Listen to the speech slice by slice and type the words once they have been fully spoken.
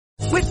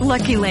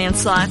Lucky Land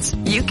Slots,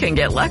 you can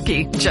get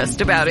lucky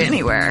just about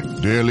anywhere.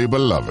 Dearly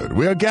beloved,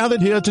 we are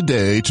gathered here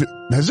today to...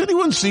 Has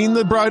anyone seen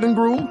the bride and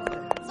groom?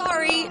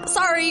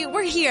 Sorry,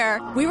 we're here.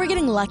 We were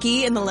getting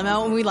lucky in the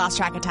limo and we lost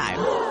track of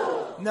time.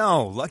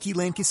 No, Lucky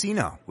Land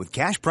Casino, with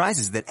cash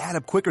prizes that add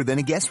up quicker than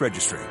a guest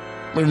registry.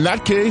 In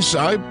that case,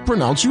 I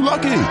pronounce you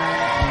lucky.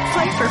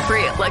 Play for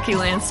free at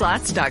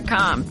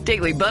LuckyLandSlots.com.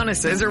 Daily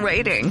bonuses are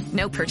waiting.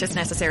 No purchase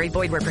necessary.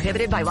 Void where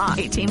prohibited by law.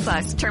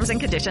 18+. Terms and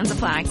conditions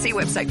apply. See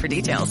website for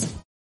details.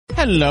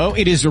 Hello,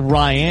 it is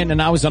Ryan,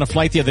 and I was on a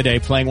flight the other day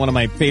playing one of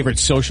my favorite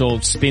social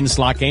spin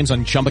slot games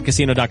on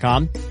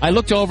ChumbaCasino.com. I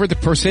looked over at the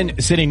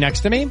person sitting next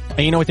to me, and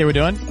you know what they were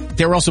doing?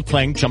 They were also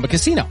playing Chumba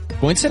Casino.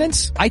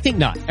 Coincidence? I think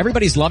not.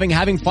 Everybody's loving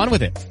having fun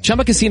with it.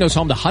 Chumba Casino is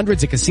home to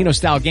hundreds of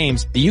casino-style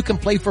games that you can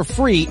play for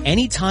free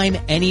anytime,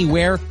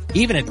 anywhere,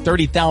 even at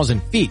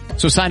 30,000 feet.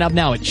 So sign up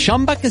now at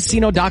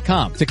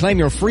ChumbaCasino.com to claim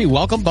your free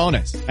welcome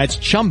bonus. That's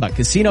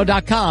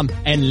ChumbaCasino.com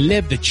and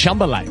live the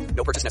Chumba life.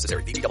 No purchase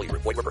necessary. VGW.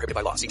 Void where prohibited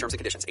by law. See terms and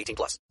conditions.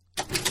 18+.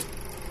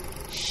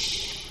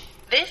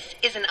 This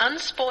is an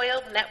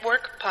Unspoiled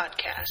Network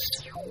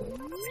podcast.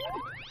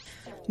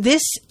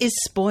 This is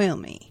Spoil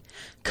Me,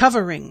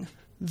 covering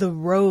The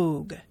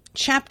Rogue,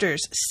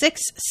 chapters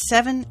 6,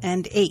 7,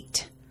 and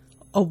 8.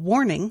 A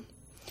warning,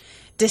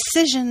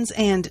 decisions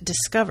and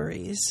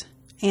discoveries,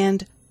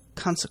 and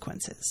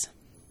consequences.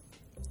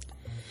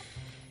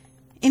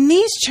 In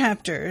these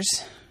chapters,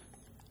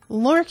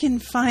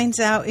 Lorcan finds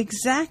out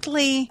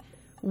exactly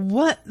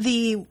what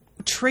the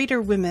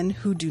traitor women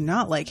who do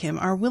not like him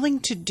are willing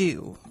to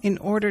do in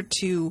order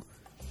to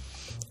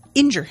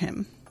injure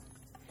him.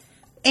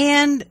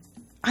 And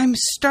I'm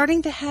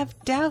starting to have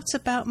doubts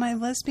about my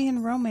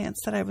lesbian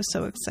romance that I was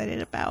so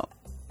excited about.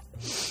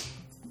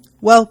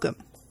 Welcome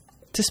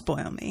to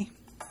Spoil Me.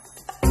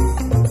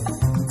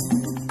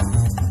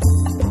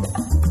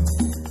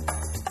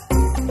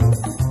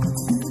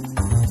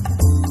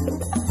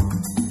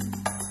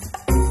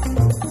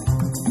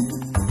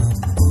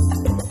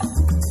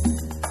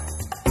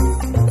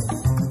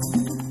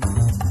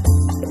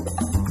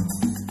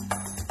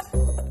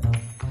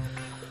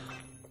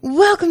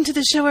 Welcome to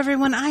the show,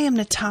 everyone. I am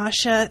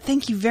Natasha.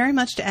 Thank you very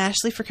much to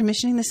Ashley for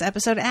commissioning this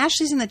episode.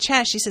 Ashley's in the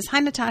chat. She says, "Hi,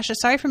 Natasha.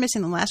 Sorry for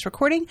missing the last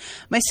recording.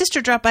 My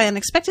sister dropped by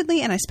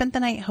unexpectedly, and I spent the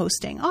night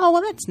hosting." Oh,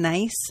 well, that's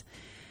nice.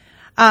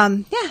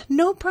 Yeah,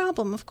 no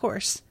problem, of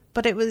course.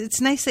 But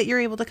it's nice that you're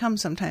able to come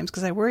sometimes,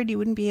 because I worried you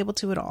wouldn't be able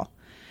to at all.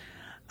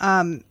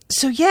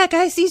 So yeah,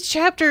 guys, these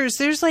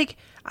chapters,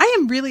 I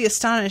am really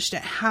astonished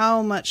at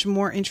how much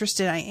more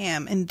interested I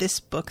am in this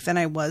book than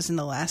I was in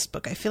the last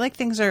book. I feel like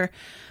things are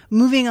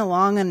moving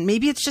along, and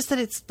maybe it's just that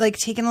it's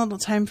taken a little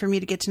time for me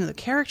to get to know the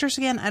characters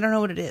again. I don't know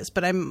what it is,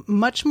 but I'm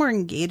much more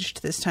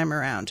engaged this time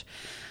around.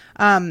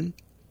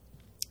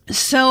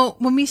 So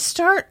when we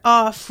start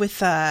off with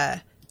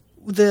the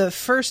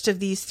first of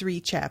these 3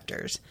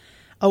 chapters,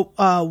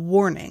 a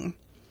warning,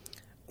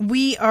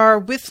 we are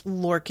with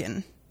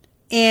Lorcan,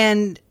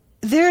 and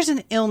there's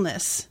an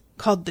illness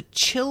called the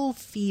chill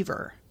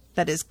fever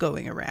that is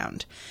going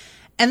around.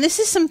 And this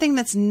is something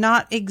that's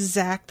not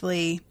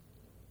exactly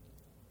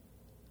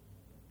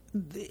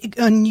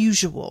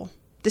unusual.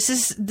 This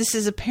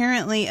is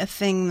apparently a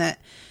thing that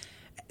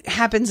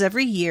happens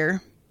every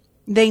year.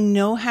 They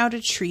know how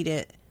to treat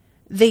it.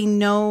 They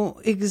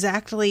know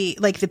exactly,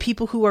 the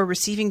people who are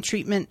receiving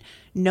treatment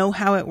know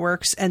how it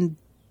works, and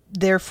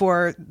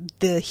therefore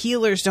the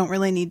healers don't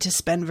really need to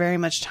spend very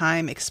much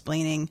time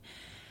explaining.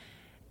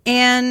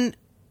 And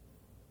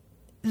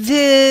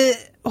the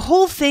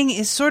whole thing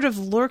is sort of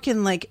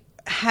Lorcan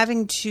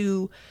having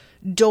to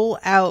dole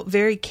out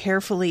very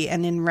carefully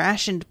and in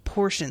rationed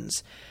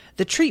portions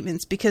the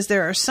treatments, because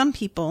there are some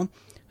people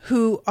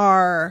who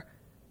are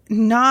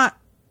not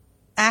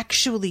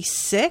actually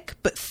sick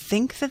but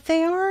think that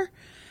they are.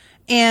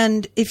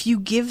 And if you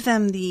give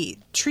them the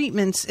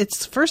treatments,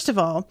 it's first of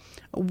all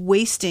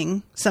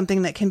wasting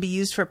something that can be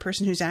used for a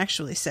person who's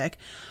actually sick,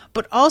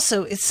 but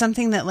also it's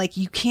something that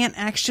you can't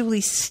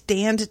actually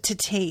stand to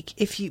take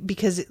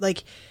because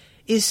it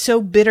is so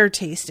bitter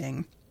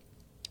tasting.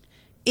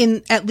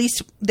 In at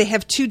least they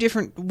have 2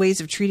 different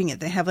ways of treating it.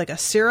 They have a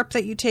syrup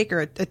that you take,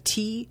 or a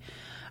tea,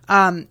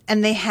 and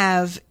they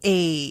have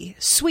a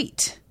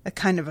sweet, a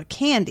kind of a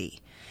candy.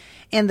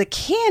 And the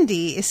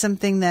candy is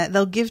something that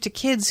they'll give to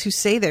kids who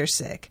say they're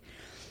sick.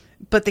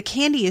 But the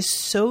candy is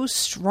so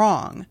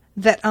strong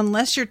that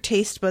unless your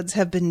taste buds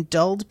have been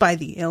dulled by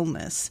the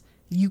illness,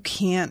 you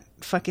can't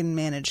fucking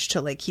manage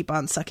to keep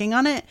on sucking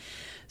on it.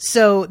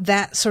 So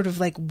that sort of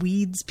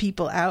weeds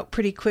people out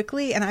pretty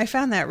quickly. And I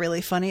found that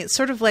really funny. It's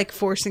sort of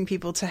forcing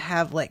people to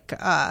have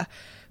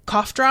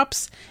cough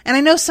drops. And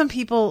I know some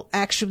people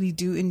actually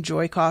do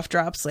enjoy cough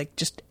drops,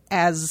 just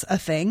as a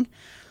thing.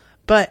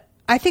 But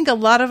I think a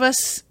lot of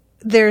us,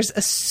 there's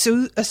a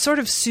sort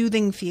of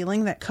soothing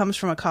feeling that comes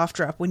from a cough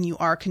drop when you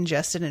are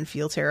congested and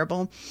feel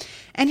terrible.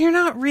 And you're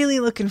not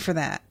really looking for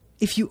that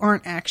if you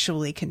aren't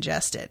actually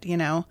congested, you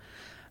know?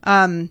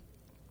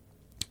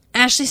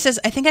 Ashley says,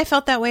 I think I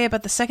felt that way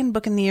about the second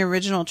book in the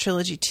original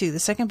trilogy too. The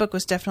second book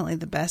was definitely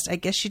the best. I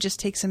guess she just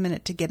takes a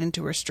minute to get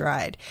into her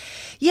stride.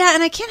 Yeah,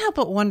 and I can't help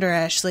but wonder,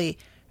 Ashley,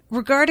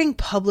 regarding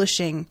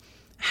publishing,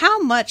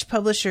 how much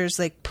publishers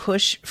like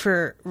push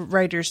for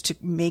writers to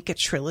make a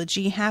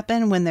trilogy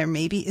happen when there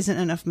maybe isn't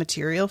enough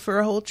material for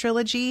a whole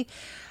trilogy.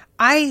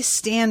 I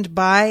stand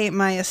by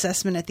my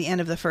assessment at the end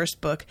of the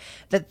first book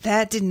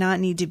that did not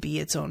need to be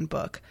its own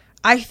book.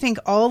 I think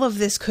all of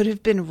this could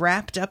have been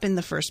wrapped up in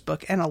the first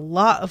book, and a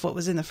lot of what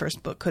was in the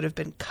first book could have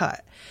been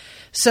cut.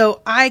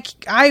 So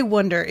I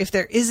wonder if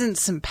there isn't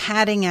some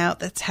padding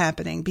out that's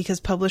happening because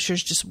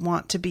publishers just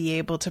want to be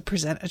able to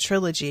present a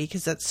trilogy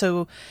because that's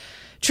so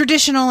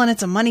traditional and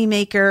it's a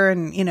moneymaker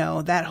and, you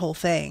know, that whole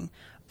thing.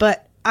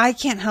 But I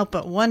can't help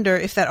but wonder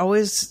if that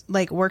always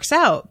like works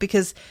out,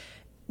 because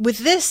with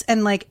this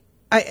and like,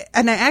 I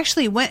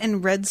actually went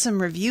and read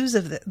some reviews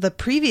of the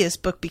previous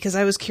book because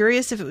I was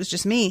curious if it was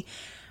just me.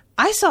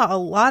 I saw a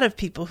lot of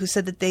people who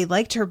said that they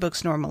liked her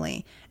books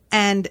normally,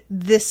 and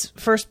this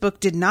first book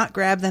did not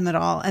grab them at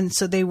all, and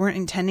so they weren't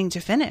intending to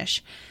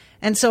finish.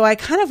 And so I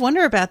kind of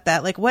wonder about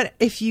that. Like, what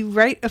if you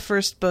write a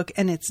first book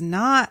and it's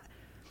not,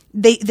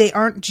 they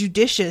aren't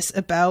judicious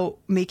about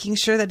making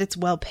sure that it's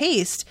well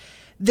paced?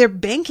 They're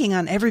banking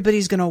on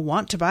everybody's going to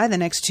want to buy the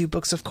next two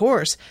books, of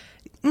course.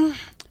 Not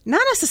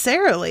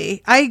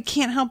necessarily. I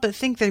can't help but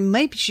think they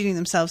might be shooting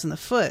themselves in the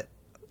foot,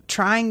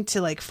 trying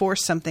to like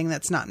force something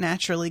that's not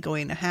naturally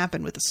going to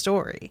happen with the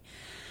story.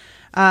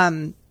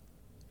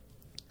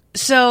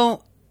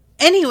 So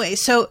anyway,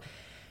 so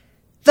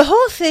the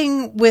whole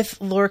thing with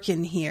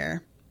Lorcan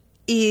here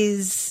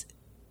is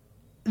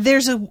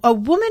there's a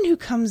woman who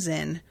comes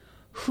in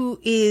who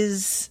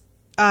is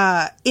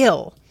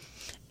ill.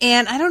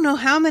 And I don't know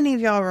how many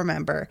of y'all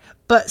remember,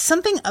 but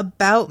something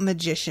about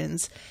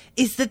magicians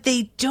is that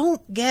they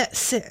don't get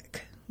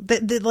sick.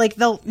 That like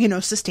they'll, you know,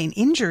 sustain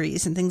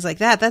injuries and things like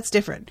that. That's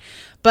different.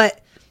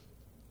 But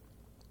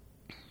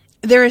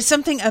there is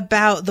something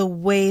about the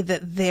way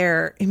that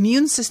their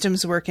immune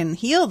systems work and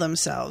heal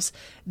themselves.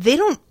 They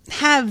don't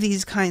have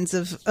these kinds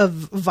of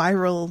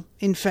viral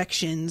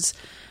infections.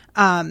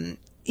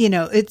 You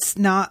know, it's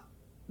not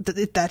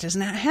that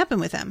doesn't happen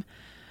with them.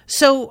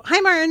 So, hi,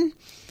 Martin.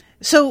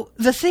 So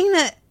the thing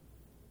that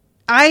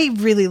I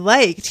really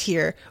liked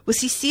here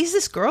was he sees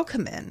this girl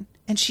come in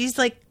and she's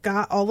like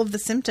got all of the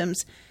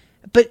symptoms,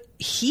 but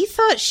he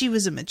thought she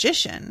was a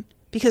magician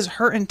because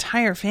her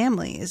entire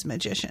family is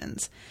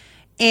magicians.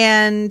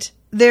 And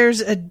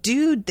there's a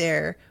dude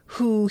there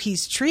who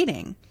he's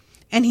treating,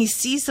 and he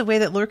sees the way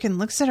that Lorcan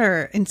looks at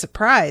her in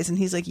surprise, and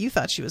he's like, you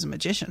thought she was a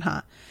magician,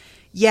 huh?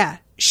 Yeah,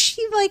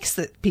 she likes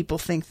that people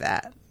think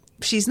that.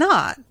 She's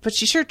not, but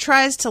she sure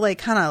tries to like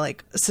kind of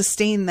like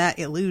sustain that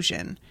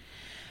illusion.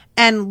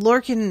 And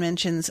Lorcan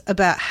mentions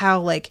about how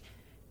like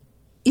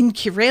in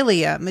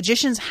Curalia,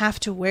 magicians have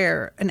to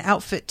wear an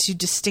outfit to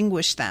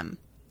distinguish them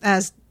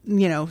as,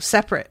 you know,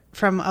 separate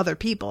from other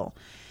people.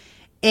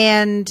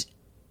 And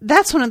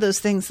that's one of those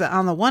things that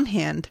on the one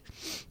hand,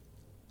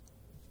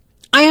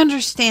 I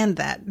understand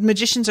that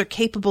magicians are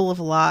capable of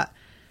a lot.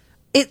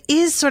 It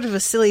is sort of a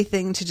silly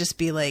thing to just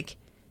be like,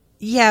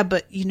 yeah,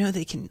 but you know,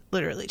 they can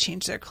literally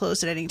change their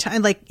clothes at any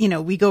time. Like, you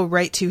know, we go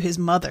right to his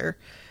mother,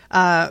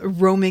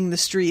 roaming the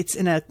streets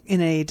in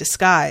a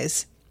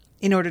disguise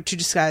in order to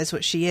disguise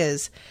what she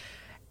is.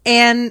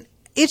 And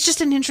it's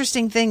just an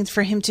interesting thing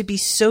for him to be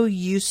so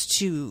used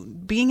to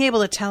being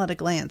able to tell at a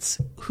glance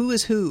who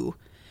is who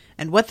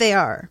and what they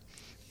are.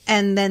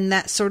 And then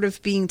that sort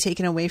of being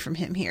taken away from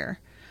him here.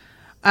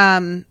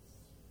 And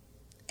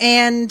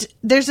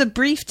there's a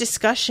brief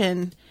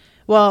discussion.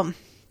 Well,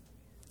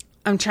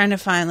 I'm trying to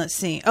find, let's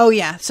see. Oh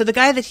yeah. So the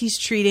guy that he's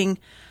treating,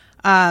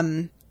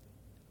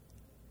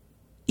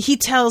 he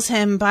tells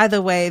him, by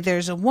the way,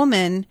 there's a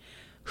woman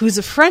who's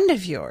a friend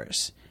of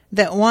yours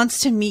that wants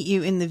to meet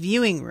you in the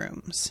viewing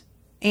rooms.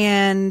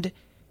 And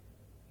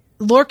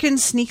Lorcan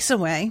sneaks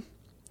away,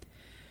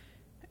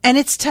 and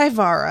it's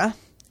Tyvara,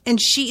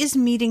 and she is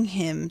meeting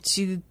him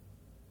to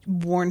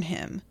warn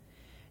him.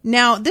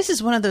 Now, this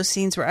is one of those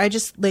scenes where I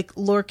just, like,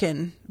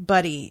 Lorcan,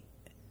 buddy,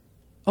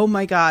 oh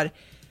my God.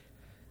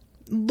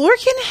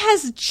 Lorcan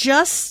has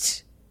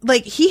just,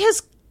 like, he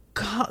is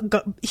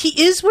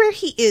where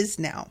he is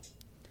now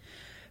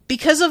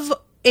because of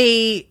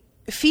a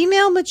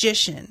female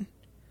magician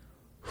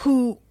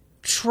who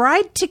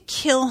tried to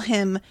kill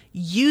him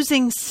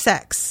using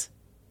sex,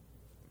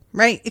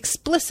 right?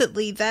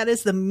 Explicitly, that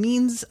is the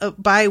means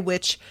by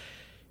which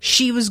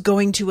she was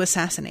going to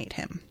assassinate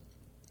him.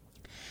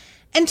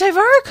 And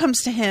Tyvara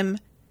comes to him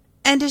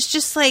and is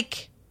just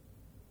like,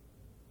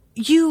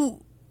 you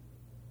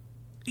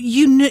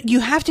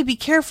have to be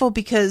careful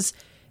because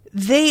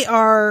they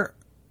are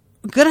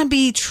going to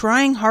be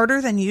trying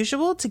harder than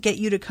usual to get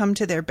you to come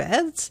to their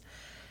beds.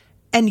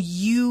 And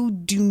you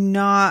do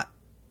not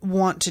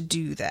want to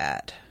do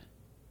that.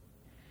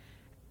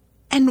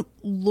 And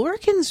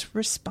Lorcan's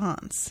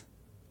response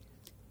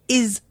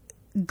is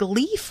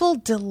gleeful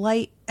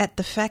delight at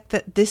the fact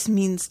that this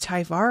means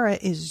Tyvara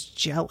is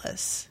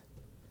jealous.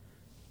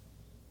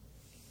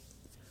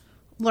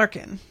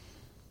 Lorcan,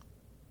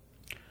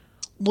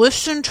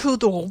 Listen to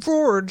the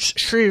words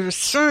she is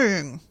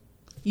saying.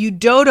 You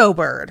dodo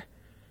bird.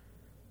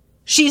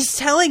 She's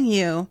telling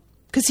you,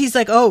 because he's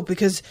like, oh,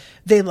 because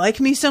they like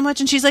me so much.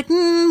 And she's like,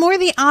 more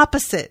the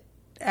opposite,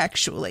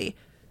 actually.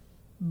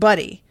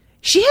 Buddy.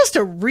 She has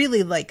to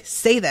really, like,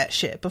 say that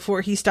shit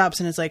before he stops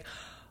and is like,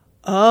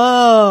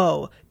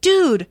 oh,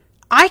 dude,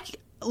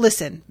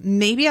 listen,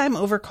 maybe I'm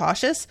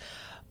overcautious,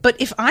 but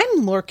if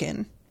I'm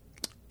Lorcan,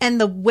 and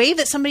the way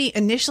that somebody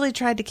initially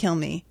tried to kill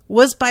me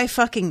was by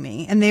fucking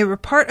me, and they were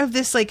part of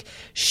this, like,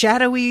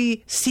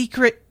 shadowy,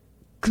 secret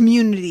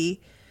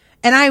community,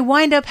 and I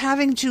wind up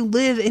having to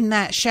live in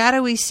that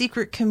shadowy,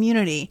 secret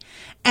community,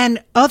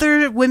 and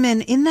other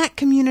women in that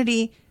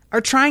community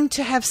are trying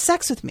to have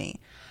sex with me,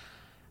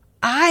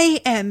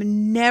 I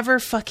am never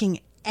fucking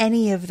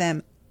any of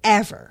them,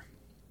 ever.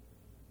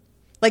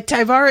 Like,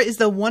 Tyvara is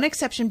the one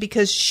exception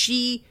because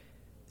she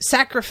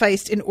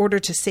sacrificed in order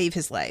to save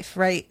his life,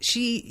 right?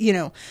 She,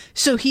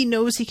 so he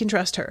knows he can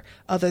trust her.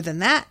 Other than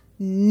that,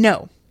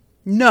 no.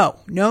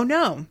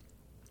 And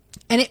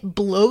it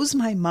blows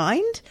my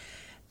mind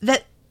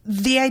that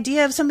the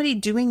idea of somebody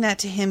doing that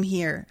to him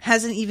here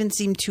hasn't even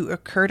seemed to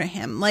occur to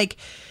him. Like,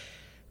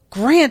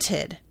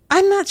 granted,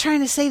 I'm not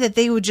trying to say that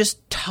they would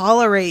just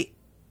tolerate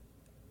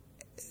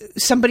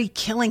somebody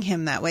killing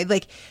him that way.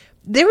 Like,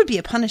 there would be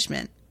a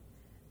punishment.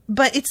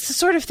 But it's the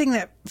sort of thing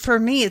that, for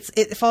me,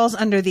 it falls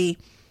under the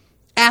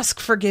ask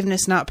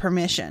forgiveness, not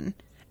permission.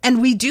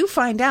 And we do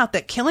find out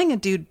that killing a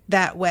dude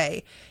that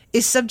way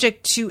is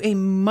subject to a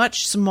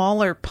much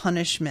smaller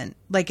punishment.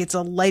 Like, it's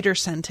a lighter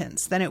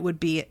sentence than it would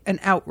be an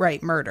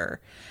outright murder.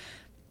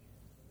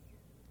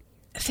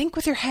 Think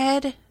with your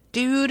head,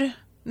 dude,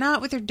 not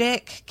with your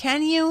dick.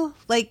 Can you?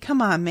 Like,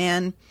 come on,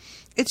 man.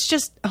 It's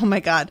just, oh my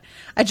God.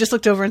 I just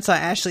looked over and saw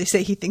Ashley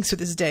say he thinks with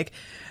his dick.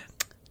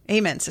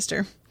 Amen,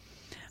 sister.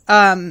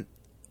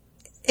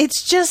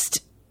 It's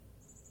just,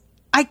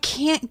 I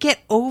can't get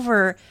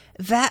over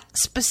that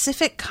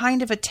specific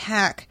kind of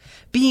attack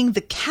being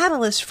the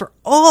catalyst for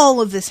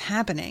all of this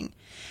happening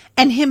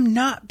and him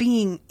not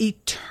being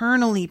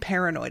eternally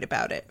paranoid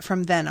about it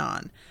from then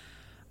on.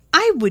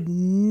 I would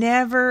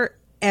never,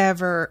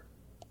 ever,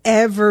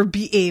 ever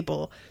be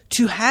able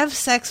to have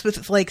sex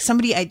with, like,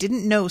 somebody I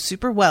didn't know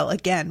super well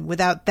again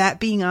without that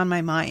being on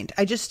my mind.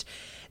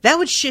 That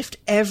would shift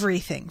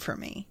everything for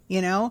me,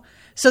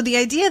 So the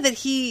idea that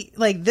he,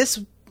 like,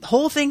 this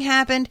whole thing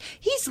happened,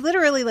 he's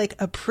literally, like,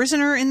 a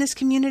prisoner in this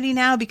community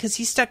now because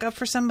he stuck up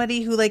for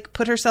somebody who, like,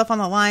 put herself on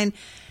the line,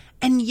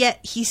 and yet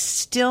he's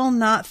still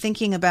not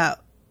thinking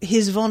about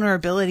his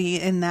vulnerability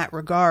in that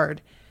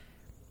regard.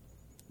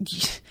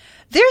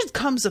 There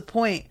comes a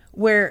point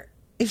where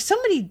if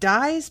somebody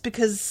dies,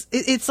 because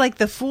it's like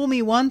the fool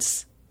me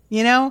once,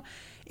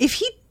 if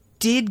he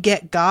did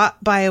get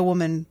got by a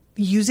woman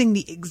using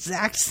the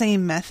exact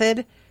same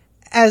method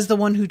as the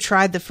one who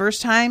tried the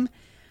first time,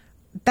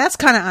 that's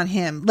kind of on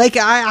him. Like,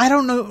 I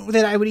don't know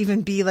that I would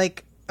even be,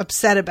 like,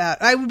 upset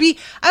about. I would be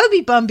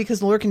bummed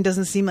because Lorcan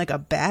doesn't seem like a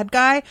bad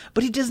guy,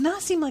 but he does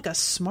not seem like a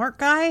smart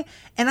guy.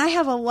 And I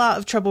have a lot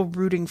of trouble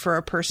rooting for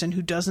a person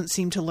who doesn't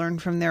seem to learn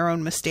from their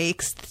own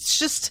mistakes. It's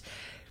just,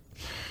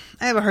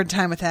 I have a hard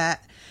time with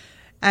that.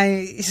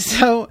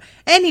 So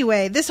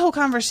anyway, this whole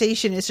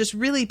conversation is just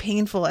really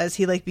painful as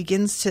he, like,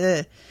 begins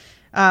to,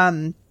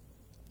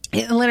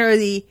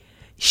 literally,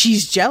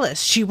 she's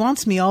jealous. She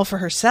wants me all for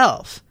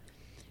herself.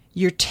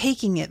 You're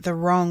taking it the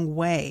wrong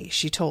way,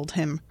 she told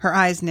him, her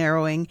eyes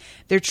narrowing.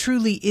 There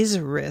truly is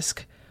a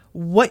risk.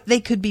 What they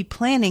could be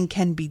planning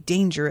can be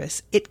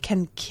dangerous. It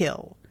can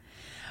kill.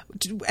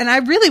 And I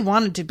really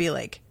wanted to be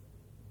like,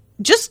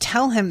 just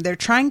tell him they're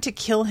trying to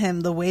kill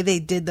him the way they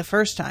did the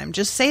first time.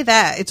 Just say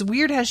that. It's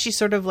weird how she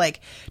sort of, like,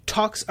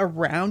 talks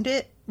around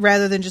it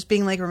rather than just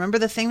being like, remember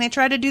the thing they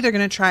tried to do? They're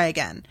going to try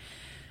again.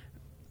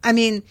 I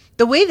mean,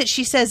 the way that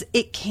she says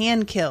it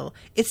can kill,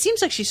 it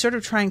seems like she's sort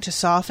of trying to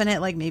soften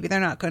it. Like, maybe they're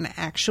not going to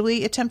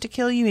actually attempt to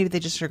kill you. Maybe they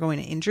just are going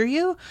to injure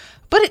you.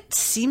 But it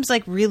seems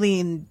like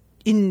really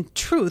in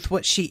truth,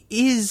 what she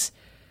is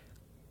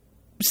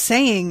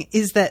saying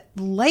is that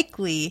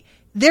likely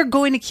they're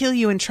going to kill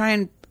you and try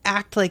and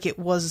act like it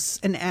was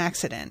an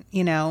accident,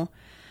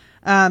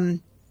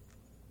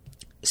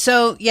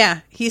 So, yeah,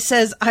 he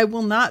says, I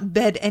will not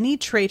bed any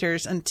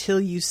traitors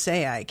until you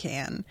say I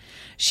can.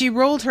 She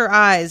rolled her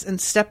eyes and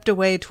stepped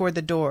away toward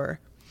the door.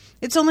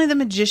 It's only the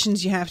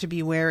magicians you have to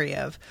be wary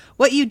of.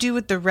 What you do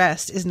with the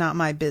rest is not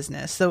my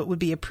business, though it would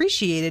be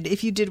appreciated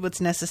if you did what's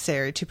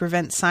necessary to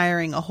prevent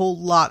siring a whole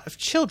lot of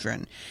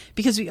children,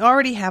 because we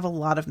already have a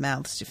lot of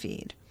mouths to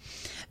feed.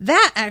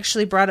 That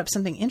actually brought up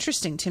something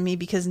interesting to me,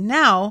 because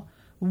now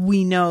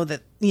we know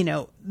that,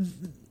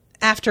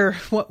 after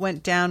what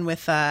went down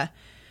with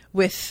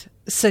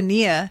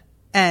Sania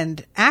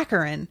and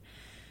Acheron,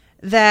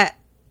 that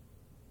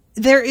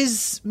there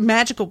is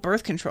magical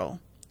birth control,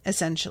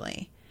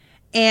 essentially.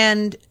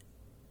 And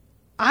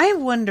I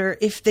wonder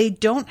if they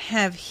don't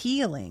have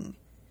healing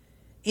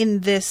in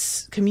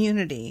this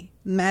community.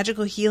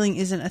 Magical healing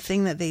isn't a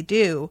thing that they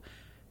do.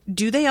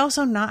 Do they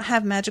also not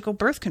have magical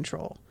birth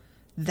control?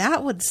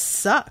 That would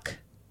suck.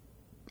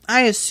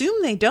 I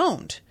assume they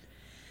don't.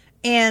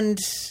 And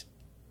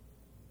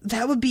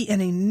that would be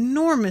an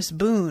enormous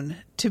boon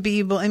to be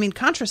able, I mean,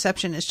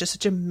 contraception is just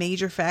such a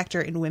major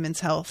factor in women's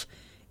health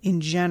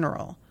in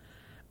general.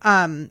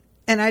 And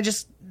I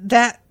just,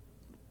 that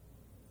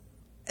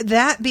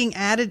being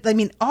added, I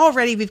mean,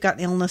 already we've got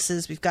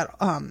illnesses, we've got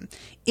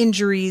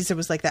injuries. There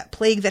was like that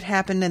plague that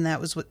happened, and that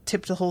was what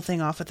tipped the whole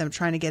thing off with them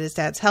trying to get his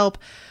dad's help.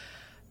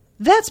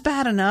 That's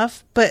bad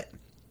enough, but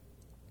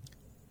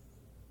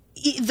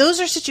those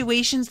are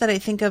situations that I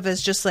think of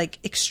as just like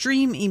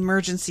extreme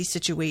emergency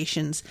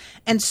situations.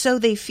 And so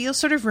they feel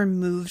sort of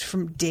removed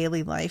from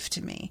daily life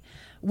to me.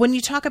 When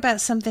you talk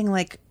about something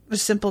like a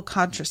simple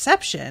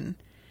contraception,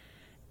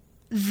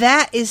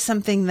 that is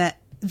something that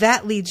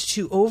leads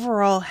to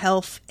overall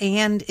health,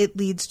 and it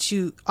leads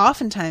to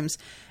oftentimes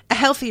a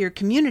healthier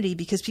community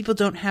because people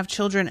don't have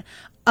children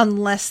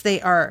unless they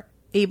are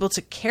able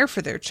to care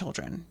for their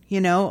children.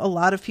 You know, a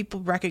lot of people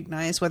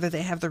recognize whether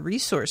they have the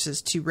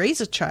resources to raise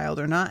a child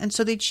or not, and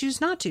so they choose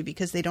not to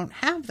because they don't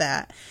have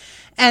that.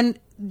 And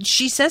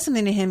she says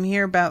something to him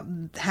here about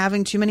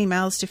having too many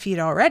mouths to feed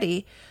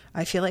already.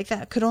 I feel like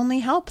that could only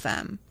help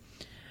them.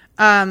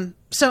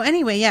 So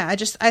anyway, yeah,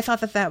 I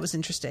thought that was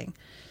interesting.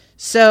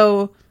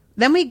 So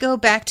then we go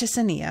back to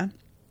Sania,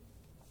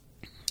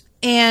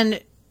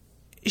 and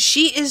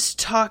she is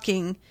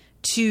talking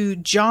to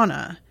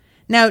Jonna.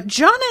 Now,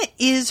 Jonna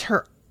is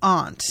her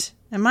aunt.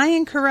 Am I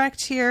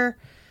incorrect here?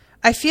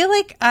 I feel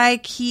like I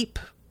keep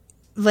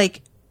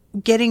like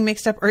getting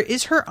mixed up. Or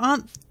is her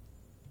aunt?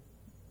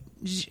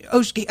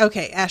 Oh,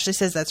 okay. Ashley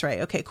says that's right.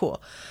 Okay,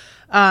 cool.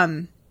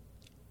 And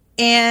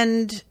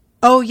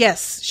oh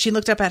yes, she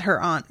looked up at her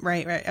aunt.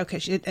 Right. Okay,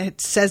 it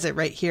says it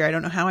right here. I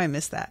don't know how I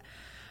missed that.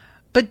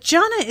 But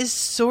Jonna is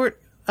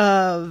sort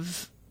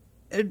of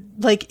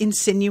like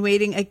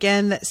insinuating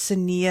again that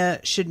Sania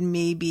should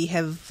maybe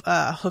have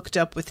hooked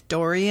up with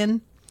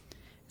Dorian,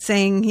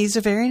 saying he's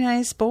a very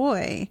nice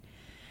boy.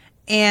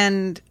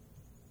 And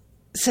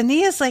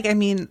Sania's like, I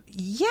mean,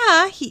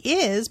 yeah, he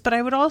is, but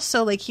I would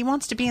also like, he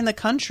wants to be in the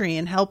country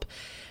and help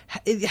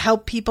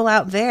people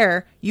out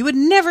there. You would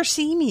never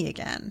see me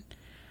again.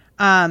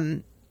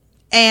 And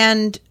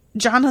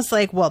Jonna's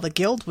like, well, the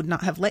guild would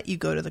not have let you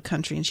go to the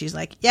country. And she's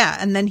like, yeah.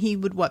 And then he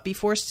would be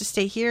forced to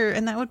stay here.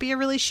 And that would be a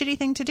really shitty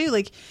thing to do.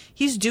 Like,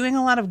 he's doing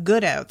a lot of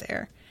good out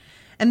there.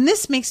 And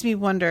this makes me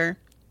wonder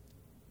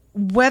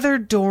whether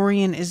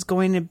Dorian is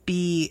going to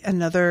be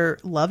another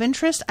love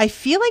interest. I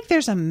feel like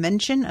there's a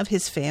mention of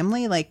his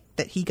family, like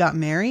that he got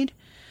married,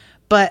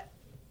 but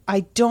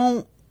I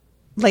don't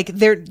like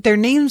their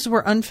names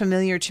were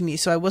unfamiliar to me.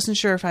 So I wasn't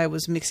sure if I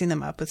was mixing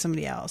them up with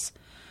somebody else.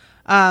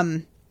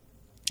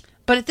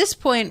 But at this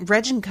point,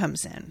 Regin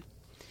comes in,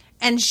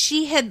 and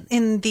she had,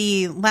 in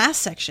the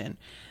last section,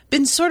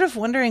 been sort of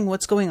wondering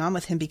what's going on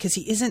with him because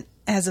he isn't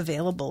as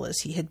available as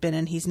he had been,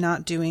 and he's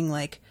not doing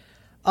like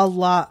a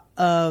lot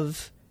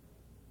of,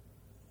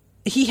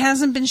 he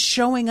hasn't been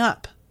showing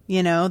up,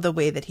 you know, the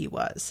way that he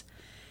was.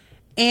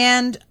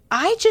 And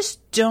I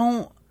just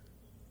don't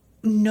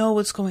know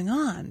what's going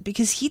on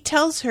because he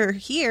tells her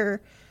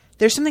here,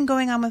 there's something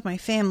going on with my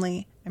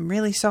family. I'm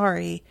really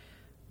sorry.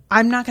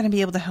 I'm not going to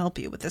be able to help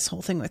you with this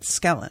whole thing with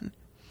Skellen.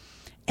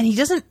 And he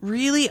doesn't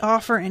really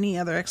offer any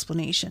other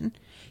explanation.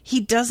 He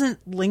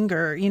doesn't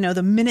linger. You know,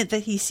 the minute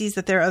that he sees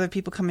that there are other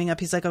people coming up,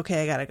 he's like,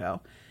 okay, I got to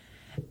go.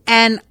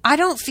 And I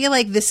don't feel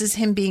like this is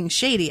him being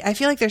shady. I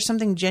feel like there's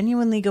something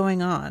genuinely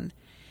going on.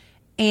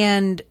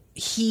 And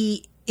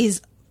I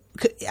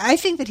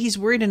think that he's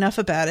worried enough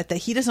about it that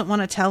he doesn't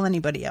want to tell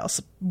anybody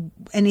else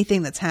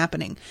anything that's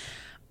happening.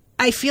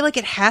 I feel like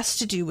it has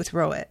to do with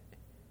Rohit,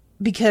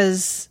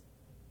 because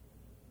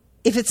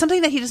if it's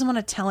something that he doesn't want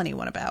to tell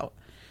anyone about,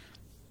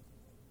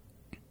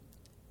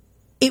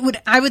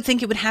 I would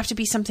think it would have to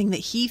be something that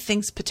he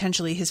thinks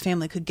potentially his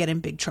family could get in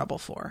big trouble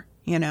for,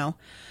 you know?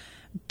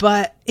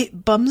 But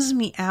it bums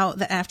me out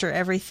that after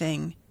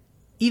everything,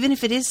 even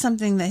if it is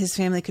something that his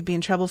family could be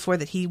in trouble for,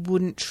 that he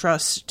wouldn't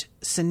trust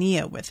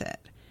Sania with it.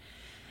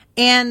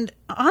 And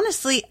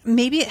honestly,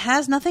 maybe it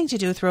has nothing to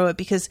do with Rohit,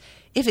 because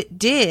if it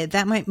did,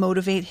 that might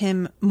motivate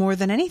him more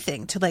than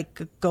anything to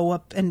like go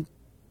up and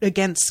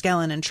against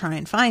Skellen and try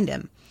and find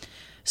him.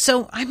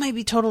 So I might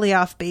be totally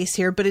off base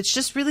here, but it's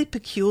just really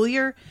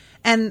peculiar.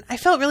 And I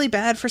felt really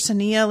bad for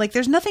Sania. Like,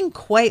 there's nothing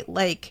quite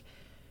like,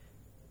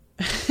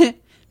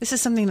 this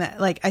is something that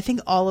like, I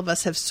think all of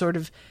us have sort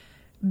of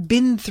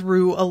been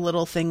through a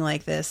little thing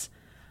like this.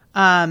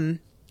 I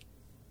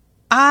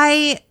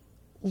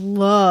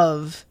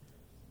love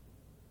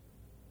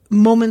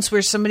moments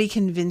where somebody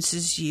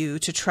convinces you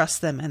to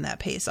trust them and that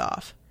pays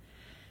off,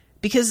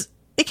 because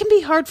it can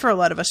be hard for a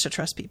lot of us to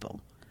trust people.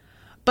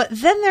 But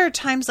then there are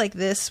times like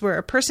this where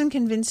a person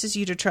convinces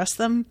you to trust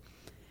them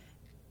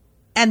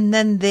and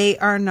then they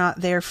are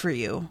not there for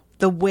you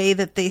the way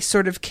that they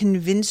sort of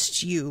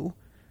convinced you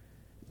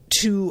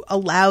to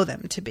allow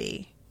them to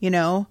be, you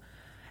know?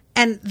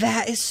 And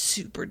that is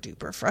super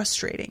duper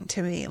frustrating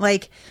to me.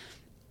 Like,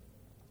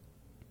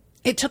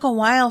 it took a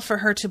while for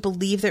her to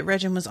believe that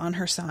Regin was on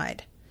her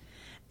side.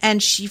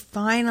 And she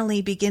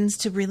finally begins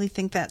to really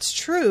think that's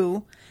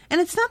true.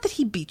 And it's not that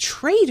he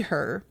betrayed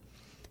her,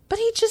 but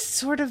he just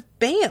sort of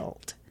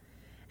bailed.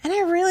 And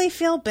I really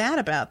feel bad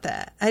about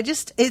that.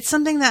 It's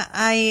something that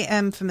I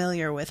am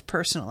familiar with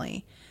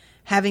personally.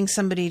 Having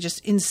somebody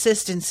just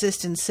insist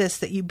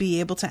that you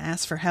be able to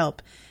ask for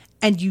help.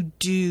 And you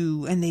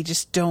do, and they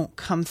just don't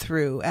come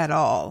through at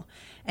all.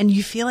 And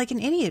you feel like an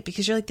idiot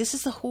because you're like, this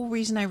is the whole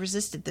reason I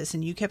resisted this.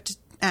 And you kept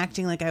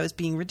acting like I was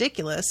being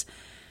ridiculous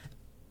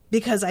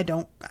because I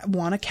don't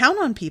want to count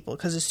on people.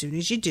 Because as soon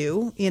as you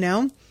do,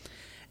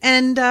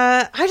 And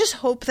I just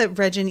hope that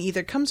Regin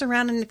either comes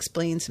around and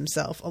explains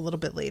himself a little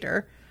bit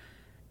later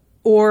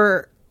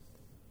or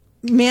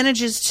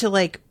manages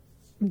to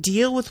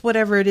deal with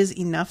whatever it is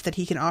enough that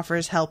he can offer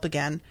his help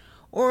again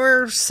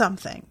or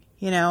something,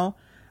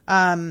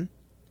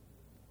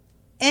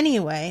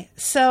 Anyway,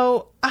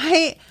 so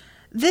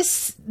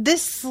this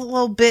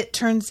little bit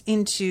turns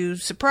into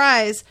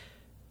surprise.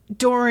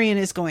 Dorian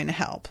is going to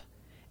help.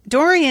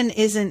 Dorian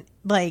isn't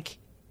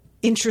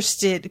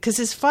interested because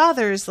his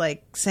father's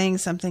saying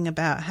something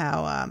about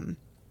how,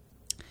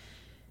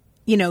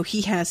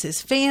 he has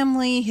his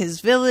family,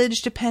 his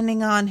village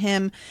depending on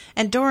him.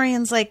 And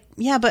Dorian's like,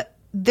 yeah, but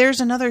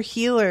there's another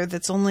healer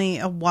that's only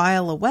a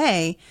while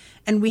away.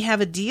 And we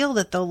have a deal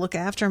that they'll look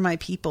after my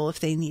people if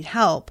they need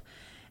help.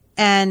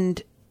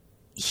 And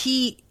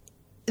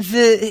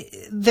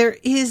there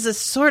is a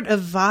sort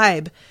of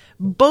vibe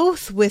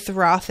both with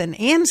Rothan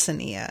and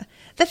Sania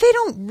that they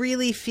don't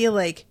really feel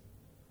like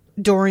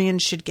Dorian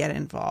should get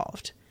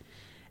involved.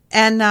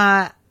 And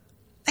I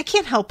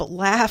can't help but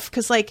laugh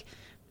because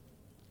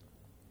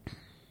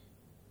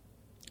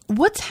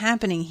what's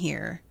happening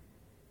here?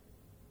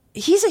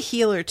 He's a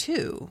healer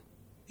too.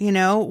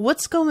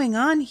 What's going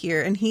on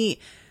here? And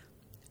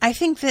I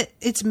think that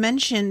it's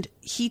mentioned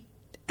he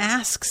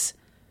asks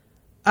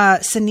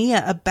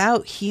Sania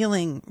about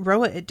healing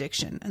Roa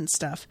addiction and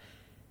stuff.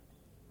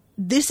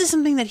 This is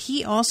something that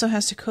he also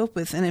has to cope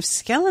with. And if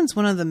Skellen's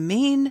one of the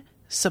main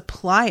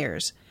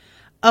suppliers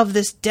of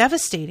this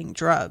devastating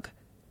drug,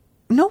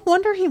 no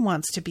wonder he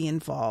wants to be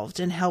involved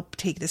and help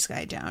take this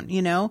guy down,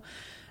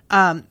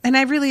 And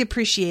I really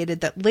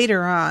appreciated that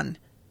later on,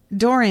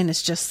 Dorian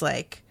is just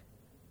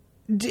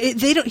he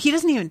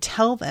doesn't even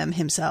tell them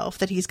himself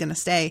that he's going to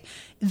stay.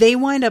 They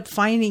wind up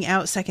finding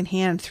out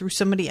secondhand through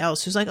somebody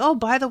else who's like, oh,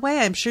 by the way,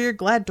 I'm sure you're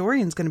glad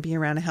Dorian's going to be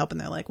around to help. And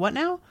they're like, what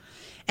now?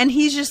 And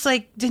he's just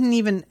didn't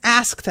even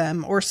ask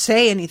them or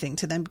say anything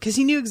to them because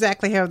he knew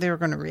exactly how they were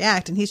going to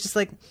react. And he's just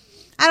like,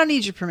 I don't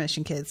need your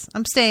permission, kids.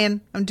 I'm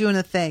staying. I'm doing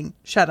a thing.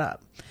 Shut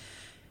up.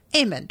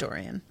 Amen,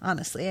 Dorian.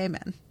 Honestly,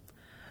 amen.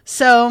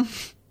 So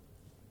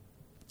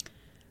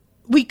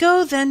we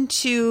go then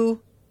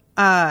to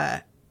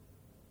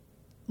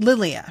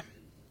Lilia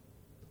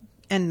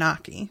and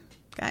Naki,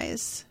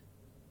 guys.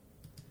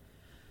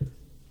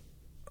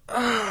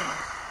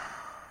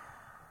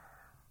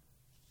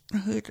 I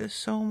hate this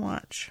so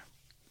much.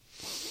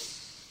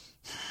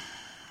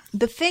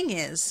 The thing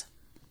is,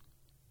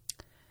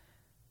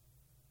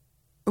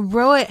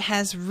 Rohit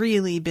has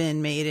really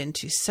been made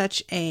into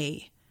such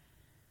a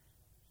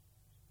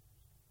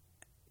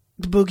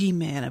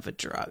boogeyman of a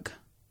drug,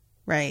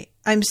 right?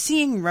 I'm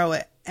seeing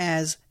Rohit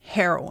as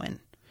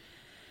heroin.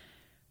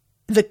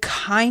 The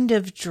kind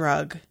of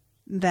drug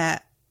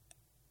that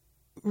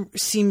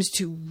seems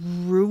to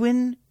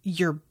ruin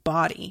your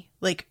body,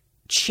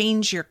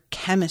 change your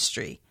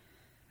chemistry,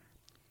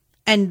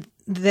 and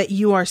that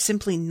you are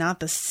simply not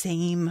the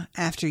same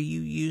after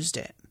you used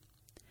it.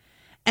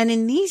 And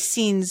in these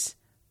scenes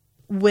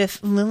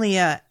with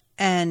Lilia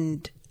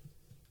and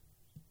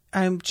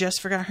I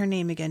just forgot her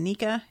name again,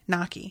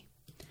 Naki.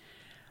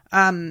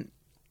 Rohit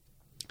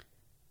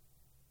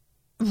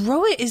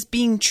is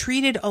being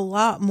treated a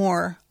lot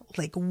more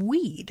like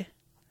weed.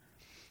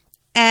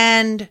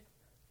 And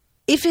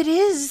if it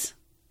is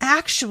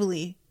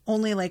actually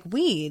only like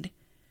weed,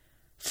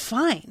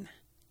 fine.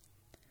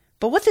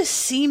 But what this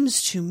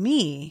seems to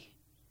me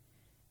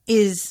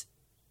is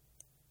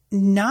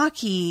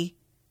Naki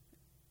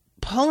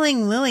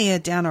pulling Lilia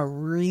down a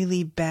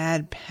really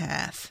bad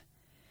path.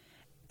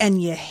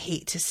 And you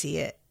hate to see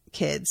it,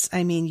 kids.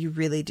 I mean, you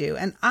really do.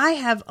 And I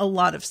have a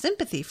lot of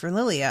sympathy for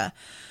Lilia.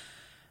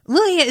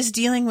 Lilia is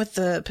dealing with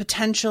the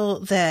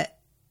potential that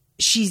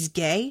she's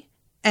gay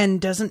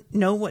and doesn't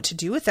know what to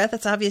do with that.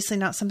 That's obviously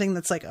not something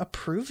that's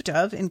approved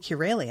of in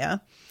Curalia.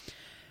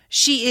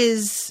 She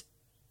is...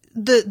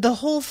 The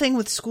whole thing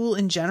with school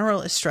in general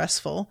is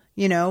stressful.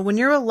 When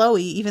you're a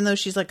Lowy, even though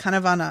she's kind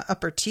of on an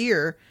upper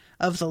tier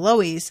of the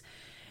Lowies,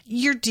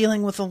 you're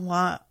dealing with a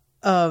lot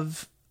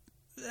of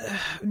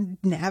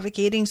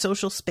navigating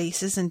social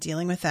spaces and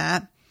dealing with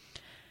that.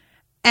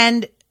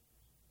 And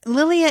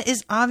Lilia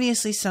is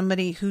obviously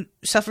somebody who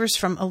suffers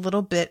from a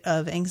little bit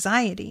of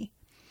anxiety.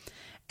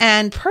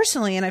 And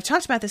personally, and I've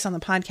talked about this on the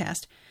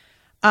podcast,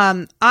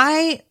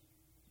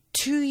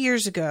 2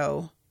 years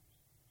ago,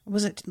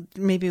 was it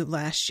maybe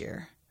last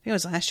year? I think it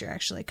was last year,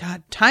 actually.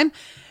 God, time,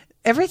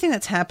 everything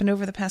that's happened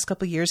over the past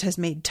couple of years has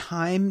made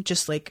time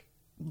just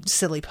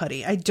silly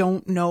putty. I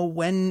don't know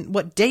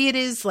what day it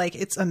is.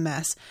 It's a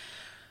mess.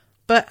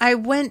 But I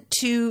went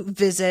to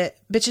visit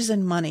Bitches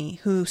and Money,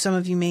 who some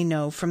of you may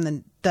know from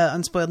the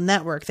Unspoiled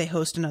Network. They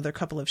host another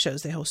couple of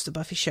shows. They host the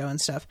Buffy show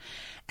and stuff.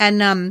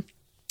 And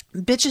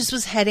Bitches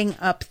was heading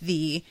up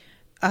the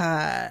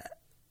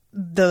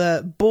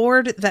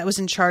board that was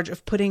in charge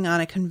of putting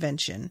on a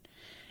convention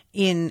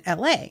in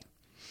LA.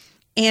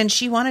 And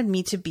she wanted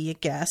me to be a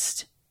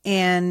guest.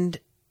 And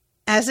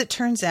as it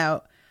turns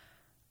out,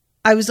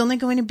 I was only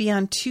going to be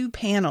on 2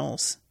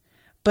 panels,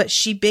 but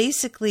she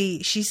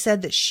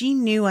said that she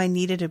knew I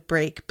needed a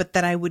break, but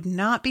that I would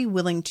not be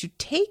willing to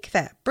take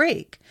that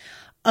break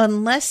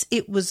unless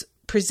it was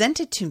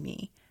presented to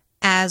me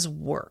as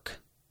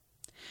work.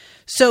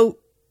 So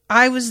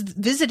I was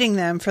visiting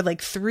them for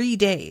like 3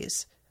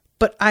 days,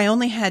 but I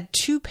only had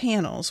 2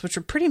 panels, which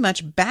were pretty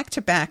much back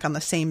to back on the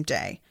same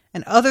day.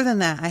 And other than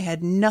that, I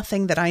had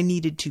nothing that I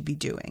needed to be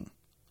doing.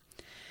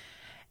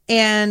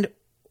 And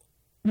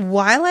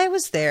while I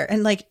was there,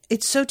 and like,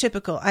 it's so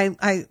typical,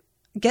 I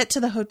get to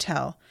the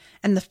hotel,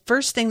 and the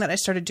first thing that I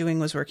started doing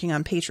was working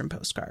on patron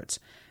postcards,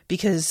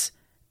 because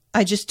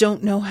I just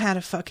don't know how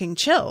to fucking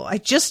chill. I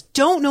just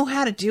don't know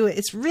how to do it.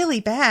 It's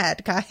really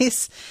bad,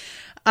 guys.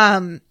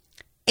 And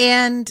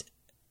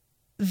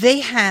they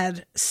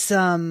had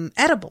some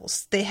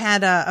edibles. They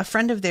had a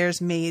friend of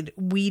theirs made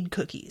weed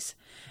cookies,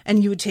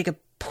 and you would take a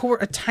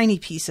tiny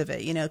piece of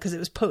it, because it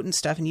was potent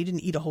stuff, and you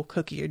didn't eat a whole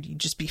cookie, or you'd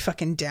just be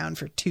fucking down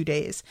for 2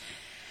 days.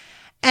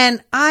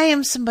 And I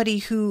am somebody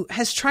who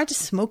has tried to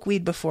smoke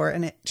weed before,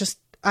 and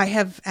I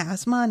have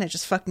asthma, and it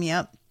just fucked me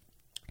up.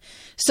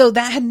 So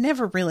that had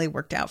never really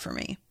worked out for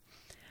me.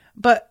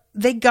 But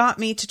they got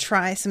me to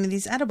try some of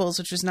these edibles,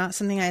 which was not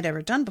something I'd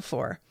ever done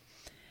before.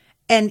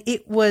 And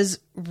it was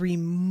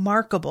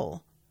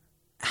remarkable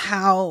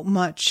how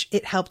much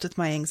it helped with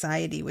my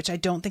anxiety, which I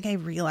don't think I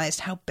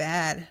realized how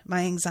bad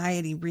my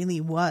anxiety really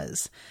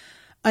was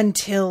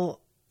until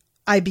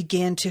I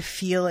began to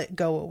feel it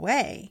go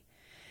away.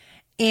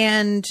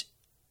 And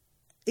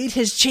it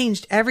has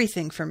changed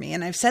everything for me.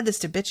 And I've said this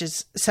to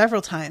bitches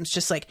several times,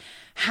 just like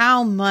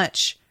how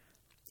much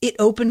it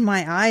opened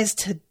my eyes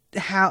to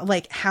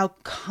how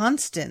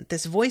constant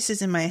this voice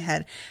is in my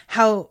head,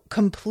 how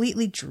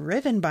completely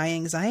driven by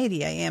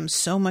anxiety I am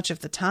so much of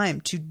the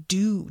time to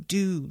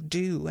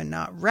do and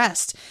not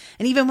rest.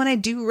 And even when I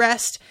do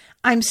rest,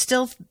 I'm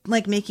still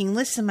like making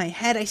lists in my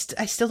head.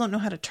 I still don't know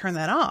how to turn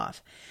that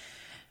off.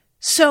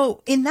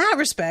 So in that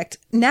respect,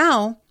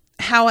 now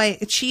how I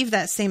achieve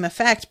that same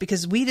effect,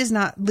 because weed's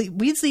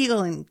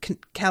legal in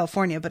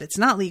California, but it's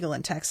not legal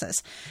in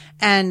Texas.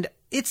 And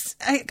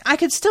I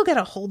could still get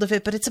a hold of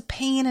it, but it's a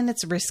pain and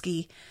it's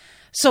risky.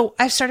 So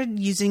I've started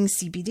using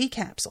CBD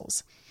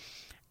capsules,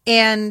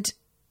 and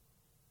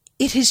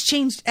it has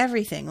changed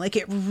everything. Like,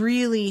 it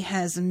really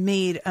has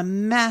made a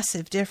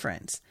massive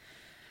difference.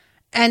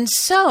 And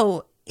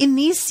so in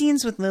these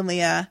scenes with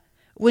Lilia,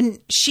 when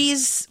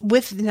she's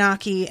with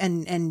Naki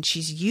and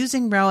she's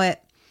using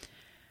Rowett,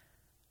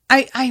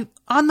 I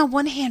on the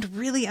one hand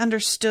really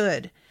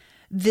understood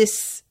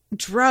this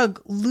drug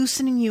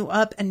loosening you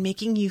up and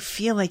making you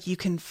feel like you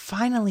can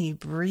finally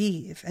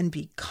breathe and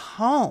be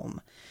calm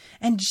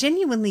and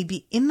genuinely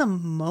be in the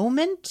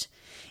moment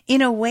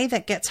in a way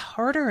that gets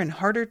harder and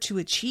harder to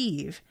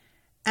achieve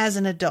as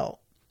an adult.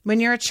 When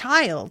you're a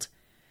child,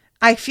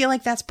 I feel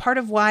like that's part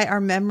of why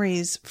our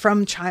memories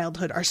from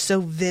childhood are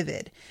so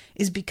vivid,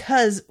 is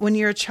because when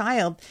you're a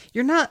child,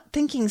 you're not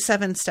thinking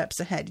 7 steps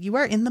ahead. You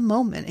are in the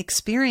moment,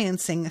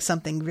 experiencing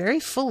something very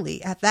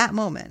fully at that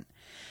moment.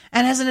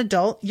 And as an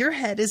adult, your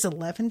head is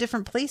 11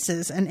 different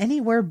places and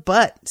anywhere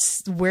but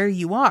where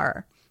you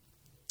are.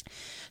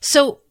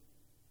 So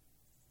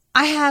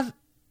I have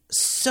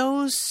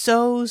so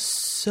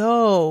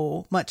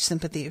much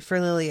sympathy for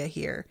Lilia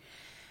here.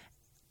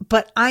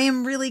 But I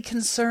am really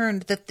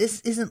concerned that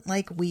this isn't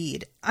like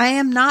weed. I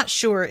am not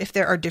sure if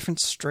there are different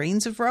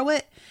strains of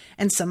Rowett,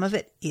 and some of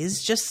it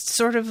is just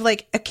sort of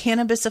like a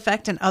cannabis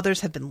effect and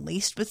others have been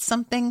laced with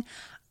something.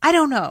 I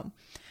don't know.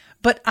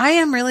 But I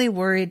am really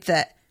worried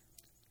that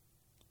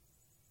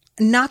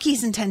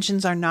Naki's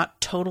intentions are not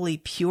totally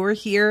pure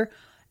here,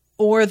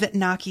 or that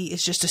Naki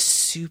is just a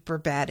super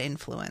bad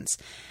influence.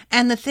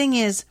 And the thing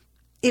is,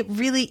 it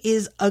really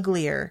is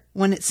uglier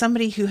when it's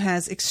somebody who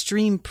has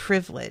extreme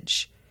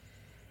privilege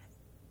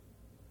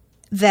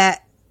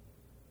that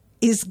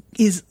is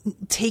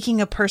taking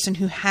a person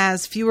who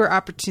has fewer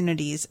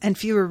opportunities and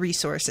fewer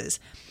resources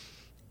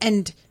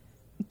and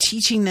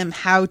teaching them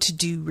how to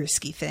do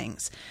risky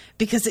things,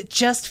 because it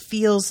just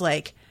feels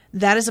like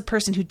that is a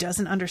person who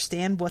doesn't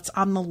understand what's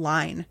on the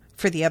line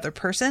for the other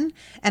person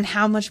and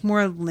how much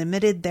more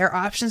limited their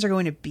options are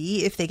going to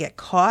be if they get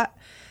caught.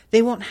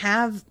 They won't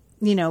have,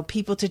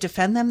 people to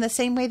defend them the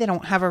same way. They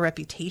don't have a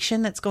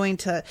reputation that's going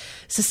to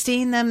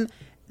sustain them.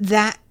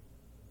 That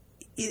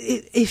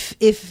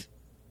if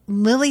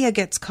Lilia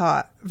gets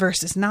caught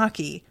versus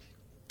Naki,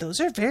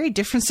 those are very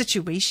different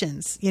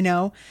situations,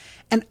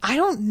 And I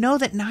don't know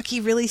that Naki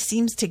really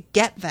seems to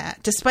get that,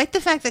 despite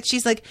the fact that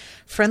she's like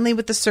friendly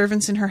with the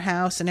servants in her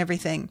house and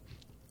everything.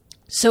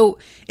 So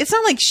it's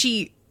not like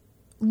she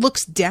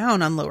looks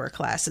down on lower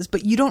classes,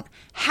 but you don't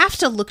have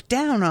to look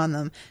down on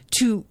them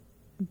to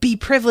be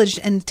privileged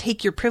and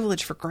take your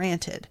privilege for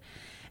granted.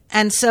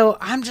 And so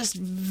I'm just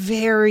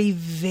very,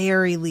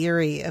 very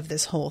leery of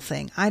this whole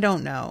thing. I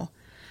don't know.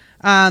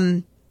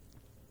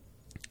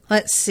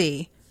 Let's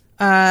see.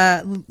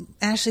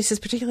 Ashley says,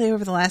 particularly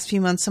over the last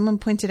few months, someone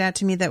pointed out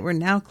to me that we're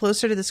now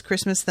closer to this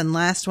Christmas than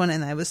last one,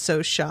 and I was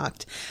so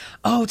shocked.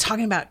 Oh,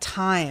 talking about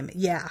time.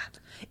 Yeah.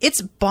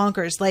 It's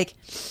bonkers. Like,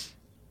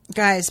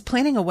 guys,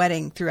 planning a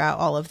wedding throughout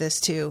all of this,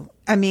 too.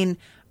 I mean,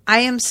 I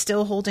am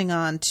still holding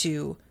on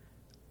to...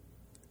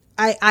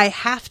 I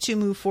have to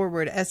move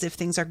forward as if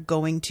things are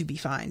going to be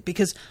fine,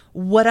 because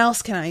what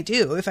else can I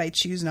do? If I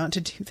choose not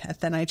to do that,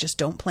 then I just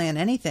don't plan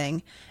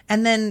anything.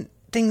 And then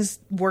things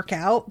work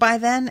out by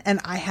then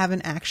and I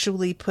haven't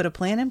actually put a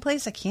plan in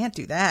place. I can't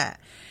do that.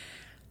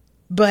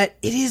 But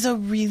it is a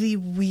really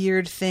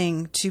weird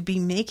thing to be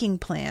making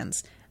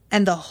plans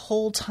and the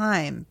whole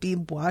time be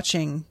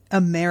watching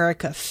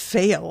America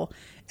fail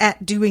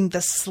at doing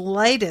the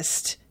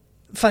slightest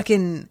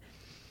fucking,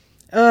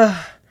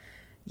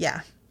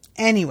 yeah.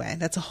 Anyway,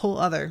 that's a whole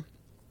other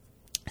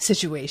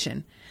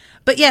situation.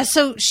 But yeah,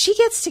 so she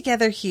gets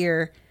together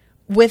here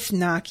with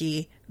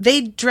Naki.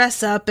 They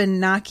dress up and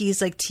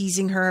Naki's like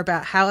teasing her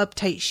about how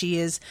uptight she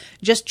is,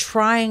 just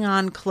trying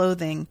on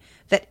clothing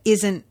that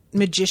isn't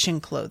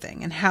magician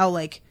clothing, and how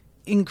like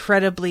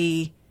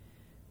incredibly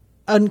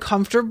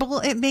uncomfortable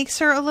it makes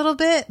her a little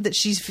bit, that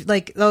she's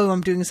like, oh,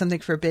 I'm doing something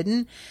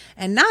forbidden.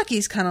 And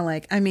Naki's kind of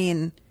like, I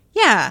mean,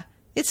 yeah,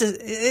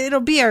 it'll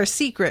be our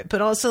secret,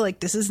 but also like,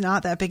 this is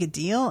not that big a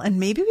deal. And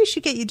maybe we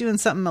should get you doing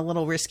something a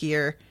little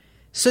riskier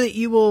so that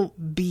you will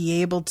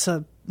be able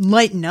to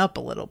lighten up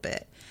a little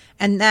bit.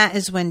 And that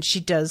is when she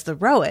does the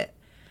row it.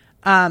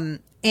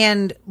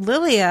 And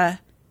Lilia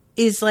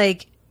is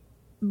like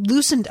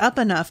loosened up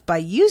enough by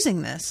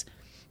using this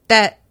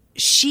that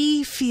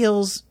she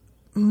feels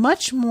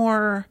much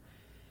more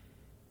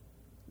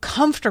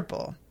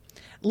comfortable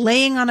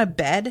laying on a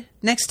bed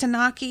next to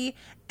Naki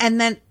and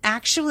then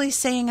actually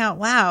saying out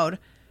loud,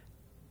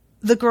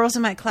 the girls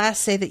in my class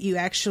say that you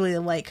actually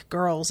like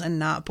girls and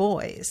not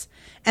boys.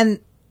 And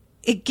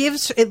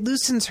it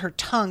loosens her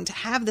tongue to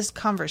have this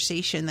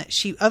conversation that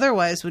she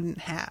otherwise wouldn't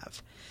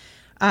have.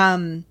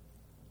 And,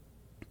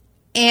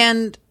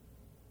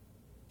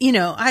 you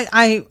know,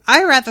 I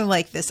rather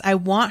like this. I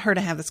want her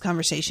to have this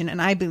conversation,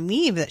 and I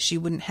believe that she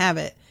wouldn't have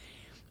it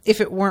if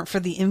it weren't for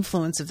the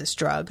influence of this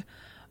drug.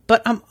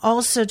 But I'm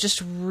also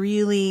just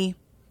really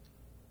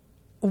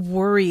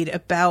worried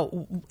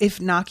about if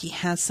Naki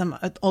has some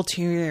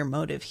ulterior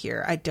motive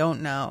here. I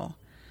don't know.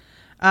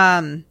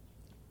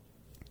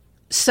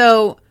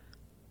 So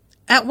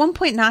at one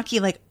point, Naki,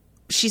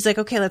 she's like,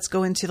 okay, let's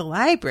go into the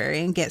library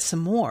and get some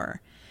more.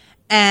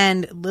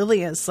 And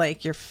Lilia's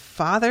like, your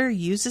father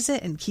uses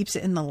it and keeps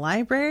it in the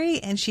library?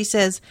 And she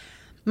says,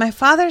 my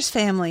father's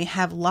family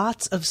have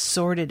lots of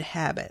sordid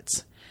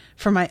habits.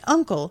 For my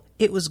uncle,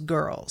 it was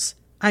girls.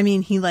 I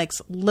mean, he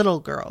likes little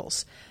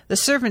girls. The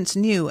servants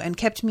knew and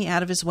kept me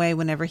out of his way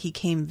whenever he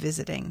came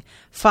visiting.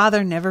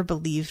 Father never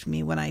believed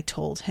me when I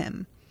told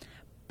him.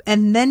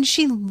 And then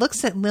she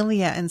looks at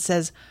Lilia and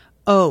says,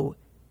 oh,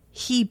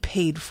 he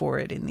paid for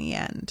it in the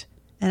end.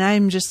 And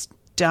I'm just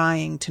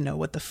dying to know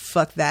what the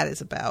fuck that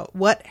is about.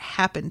 What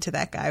happened to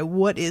that guy?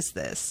 What is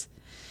this?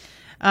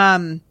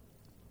 So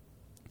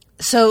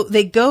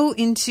they go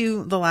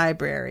into the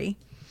library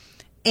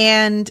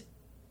and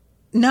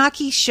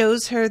Naki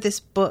shows her this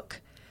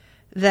book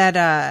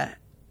that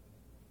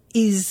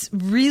is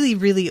really,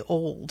 really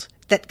old.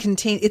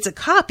 It's a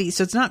copy,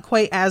 so it's not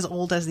quite as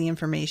old as the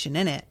information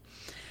in it.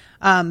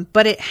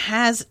 But it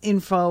has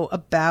info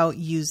about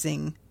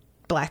using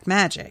black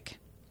magic.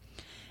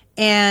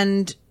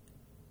 And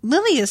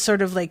Lily is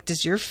sort of like,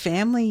 does your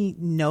family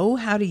know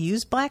how to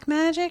use black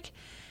magic?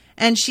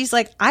 And she's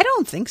like, I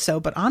don't think so,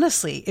 but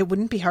honestly, it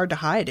wouldn't be hard to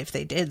hide if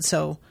they did.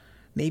 So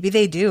maybe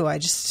they do. I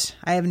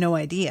have no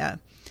idea.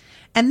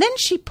 And then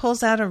she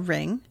pulls out a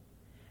ring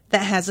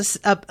that has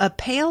a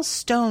pale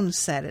stone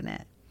set in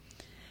it.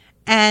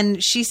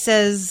 And she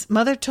says,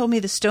 Mother told me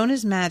the stone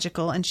is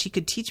magical and she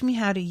could teach me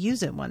how to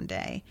use it one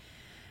day.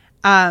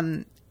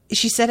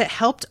 She said it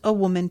helped a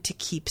woman to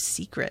keep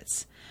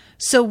secrets.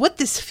 So what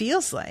this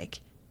feels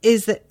like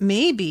is that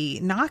maybe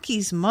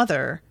Naki's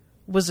mother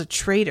was a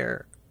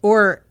traitor,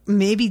 or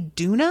maybe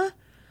Duna,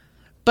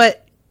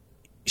 but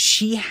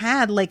she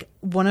had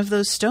one of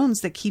those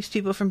stones that keeps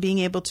people from being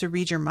able to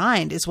read your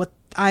mind, is what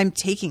I'm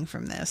taking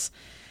from this.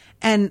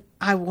 And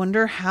I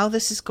wonder how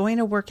this is going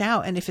to work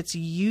out and if it's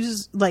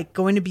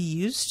going to be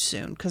used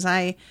soon. Because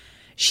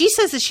she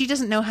says that she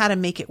doesn't know how to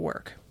make it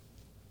work.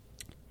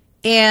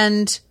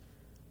 And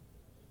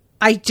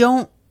I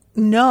don't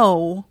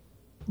know,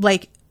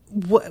 I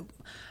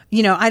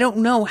don't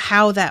know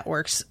how that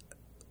works.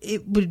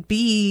 It would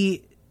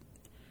be,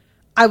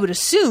 I would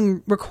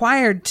assume,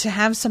 required to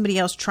have somebody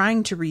else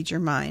trying to read your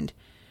mind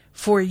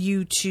for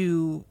you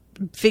to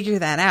figure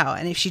that out.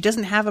 And if she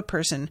doesn't have a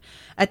person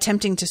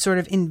attempting to sort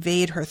of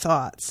invade her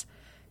thoughts,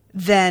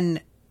 then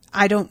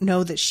I don't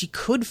know that she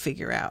could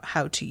figure out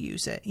how to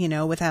use it,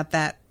 without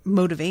that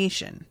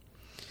motivation.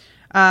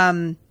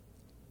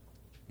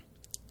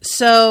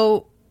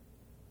 So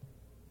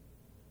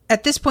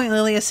at this point,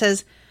 Lilia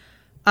says,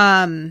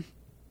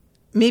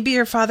 maybe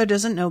your father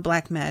doesn't know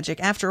black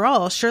magic. After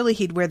all, surely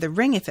he'd wear the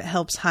ring if it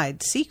helps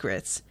hide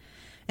secrets.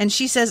 And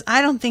she says,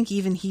 I don't think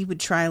even he would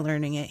try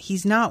learning it.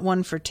 He's not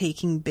one for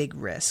taking big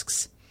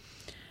risks.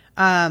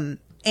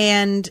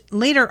 And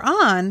later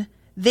on,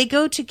 they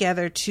go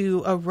together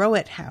to a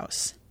Rowett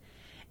house.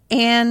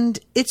 And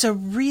it's a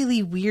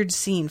really weird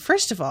scene.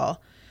 First of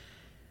all,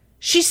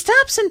 she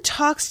stops and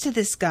talks to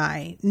this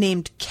guy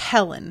named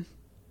Kellen.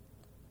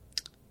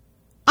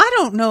 I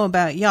don't know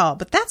about y'all,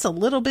 but that's a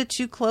little bit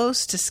too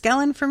close to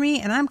Skellen for me,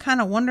 and I'm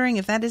kind of wondering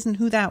if that isn't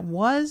who that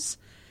was,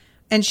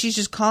 and she's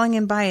just calling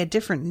him by a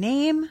different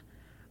name.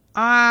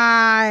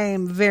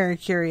 I'm very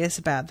curious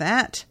about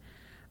that.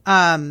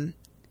 And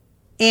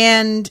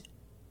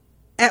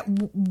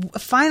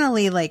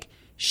finally, like,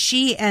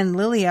 she and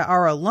Lilia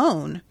are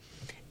alone,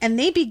 and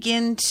they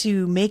begin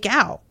to make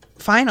out.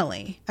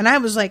 Finally. And I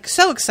was like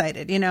so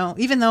excited,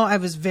 even though I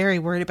was very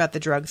worried about the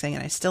drug thing,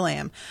 and I still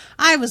am.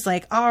 I was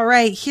like, all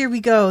right, here we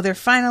go. They're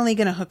finally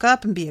going to hook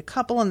up and be a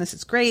couple, and this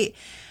is great.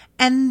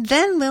 And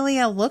then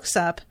Lilia looks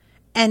up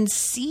and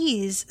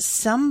sees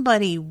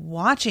somebody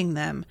watching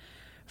them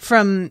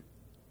from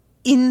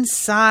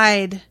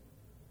inside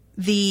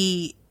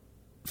the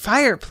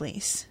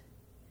fireplace.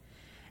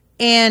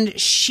 And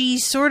she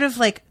sort of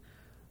like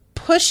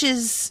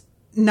pushes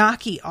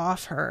Naki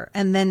off her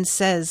and then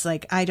says,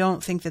 like, I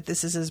don't think that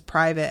this is as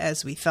private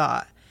as we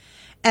thought.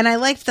 And I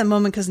liked the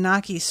moment because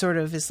Naki sort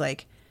of is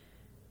like,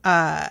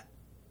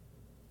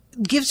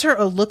 gives her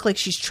a look like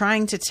she's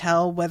trying to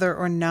tell whether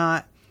or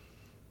not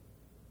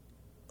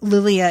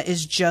Lilia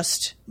is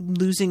just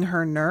losing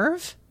her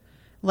nerve.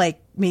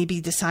 Like maybe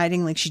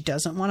deciding like she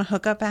doesn't want to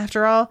hook up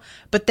after all.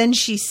 But then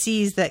she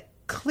sees that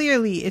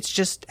clearly it's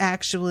just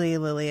actually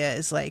Lilia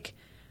is like,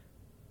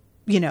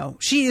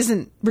 she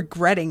isn't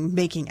regretting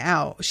making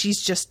out.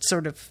 She's just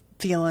sort of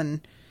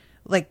feeling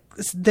like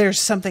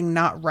there's something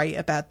not right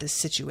about this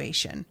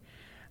situation.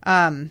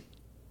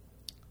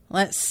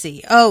 Let's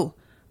see.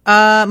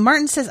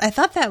 Martin says, I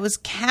thought that was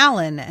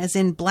Callan, as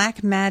in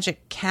Black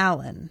Magic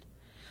Callan.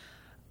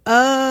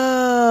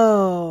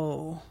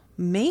 Oh,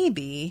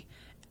 maybe.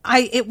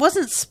 It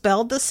wasn't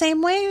spelled the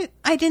same way,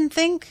 I didn't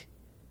think.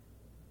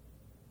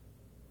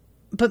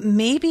 But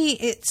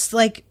maybe it's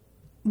like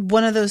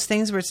one of those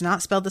things where it's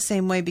not spelled the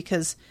same way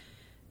because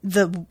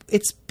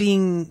it's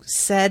being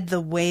said the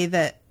way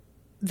that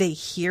they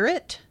hear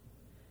it.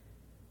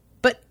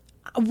 But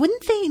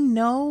wouldn't they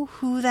know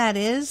who that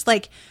is?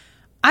 Like,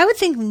 I would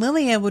think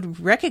Lilia would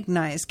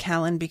recognize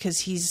Callan because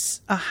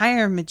he's a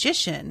higher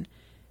magician,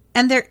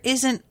 and there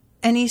isn't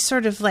any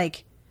sort of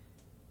like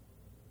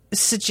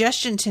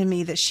suggestion to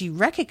me that she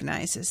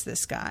recognizes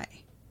this guy.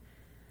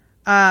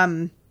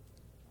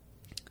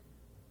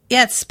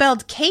 Yeah, it's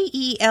spelled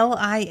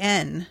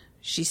Kelin,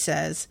 she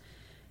says.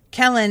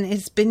 Kellen,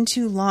 it's been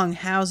too long.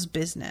 How's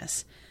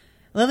business?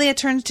 Lilia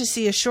turns to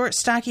see a short,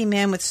 stocky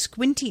man with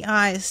squinty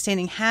eyes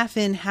standing half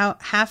in,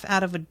 half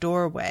out of a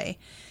doorway.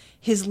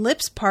 His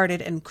lips parted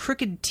and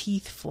crooked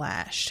teeth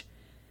flashed.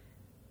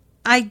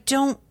 I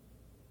don't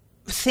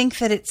think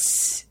that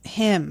it's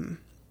him,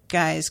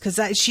 guys, because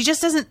she just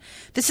doesn't...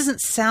 This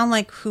doesn't sound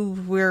like who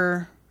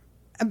we're...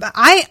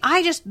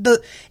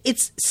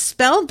 it's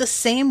spelled the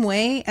same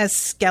way as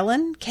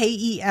Skellen,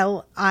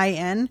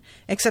 Kelin,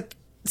 except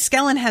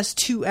Skellen has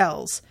 2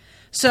 L's.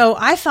 So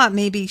I thought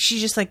maybe she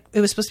just like,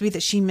 it was supposed to be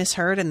that she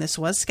misheard and this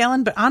was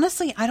Skellen, but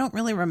honestly, I don't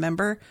really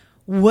remember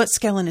what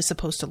Skellen is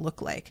supposed to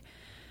look like.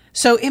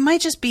 So it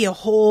might just be a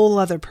whole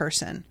other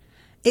person.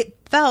 It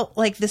felt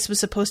like this was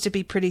supposed to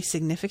be pretty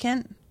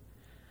significant.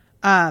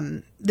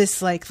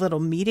 This like little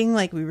meeting,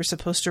 like we were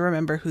supposed to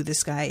remember who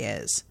this guy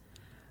is.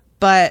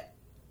 But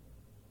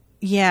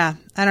yeah,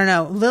 I don't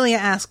know. Lilia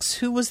asks,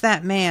 who was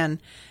that man?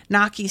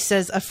 Naki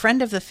says, a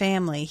friend of the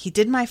family. He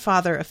did my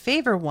father a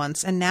favor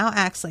once and now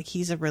acts like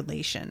he's a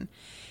relation.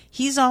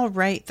 He's all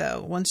right,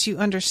 though, once you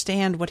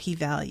understand what he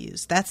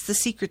values. That's the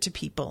secret to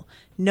people,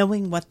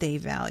 knowing what they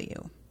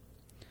value.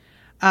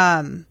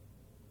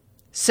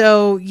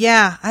 So,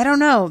 yeah, I don't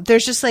know.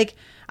 There's just like...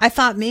 I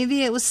thought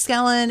maybe it was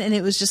Skellen and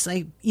it was just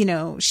like,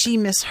 she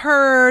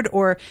misheard,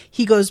 or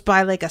he goes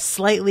by like a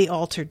slightly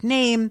altered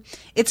name.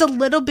 It's a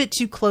little bit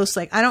too close.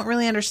 Like, I don't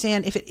really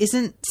understand if it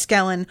isn't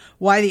Skellen,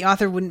 why the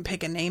author wouldn't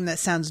pick a name that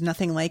sounds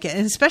nothing like it.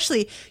 And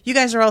especially you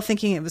guys are all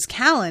thinking it was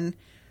Callan,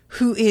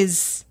 who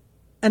is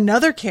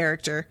another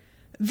character.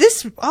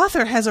 This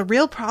author has a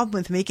real problem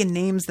with making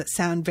names that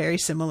sound very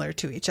similar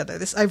to each other.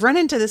 I've run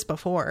into this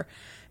before.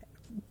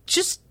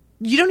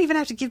 You don't even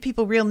have to give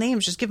people real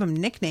names. Just give them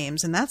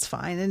nicknames, and that's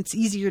fine. And it's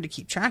easier to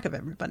keep track of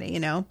everybody,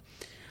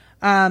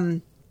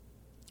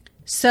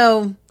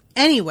 So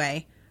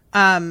anyway,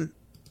 I'm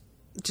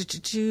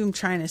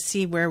trying to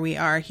see where we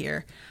are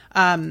here.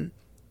 I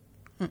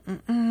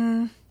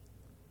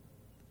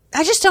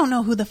just don't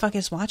know who the fuck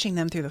is watching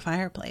them through the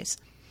fireplace.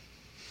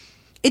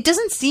 it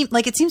doesn't seem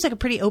like, it seems like a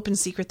pretty open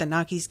secret that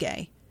Naki's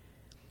gay.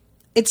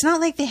 It's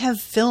not like they have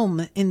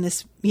film in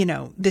this,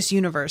 this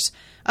universe.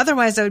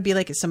 Otherwise, I would be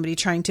like, is somebody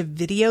trying to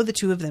video the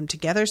two of them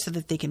together so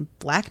that they can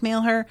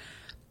blackmail her?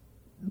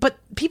 But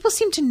people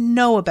seem to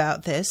know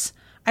about this.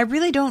 I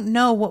really don't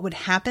know what would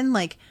happen.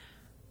 Like,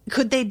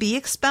 could they be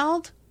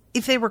expelled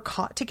if they were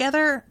caught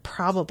together?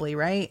 Probably,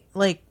 right?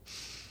 Like,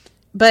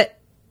 but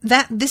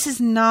this is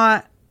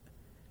not,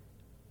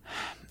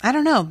 I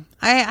don't know.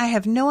 I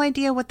have no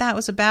idea what that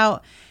was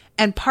about.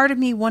 And part of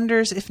me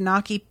wonders if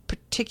Naki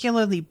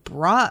particularly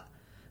brought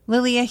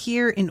Lilia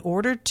here in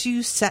order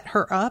to set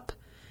her up.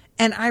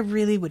 And I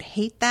really would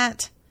hate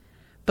that.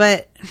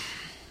 But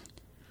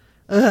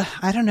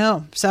I don't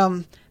know.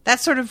 So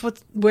that's sort of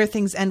where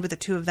things end with the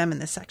two of them in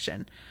this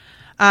section.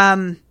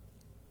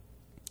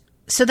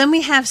 So then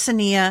we have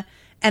Sania,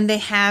 and they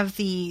have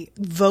the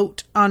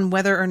vote on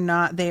whether or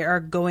not they are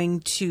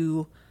going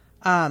to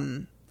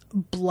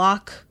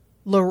block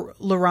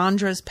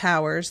Larandra's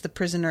powers, the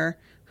prisoner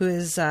who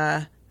is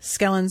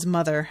Skellen's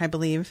mother, I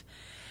believe.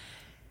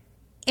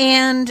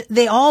 And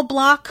they all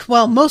block,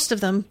 well, most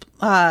of them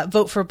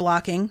vote for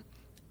blocking.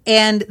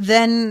 And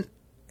then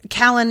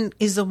Callan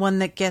is the one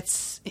that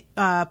gets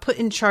put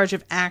in charge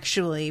of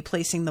actually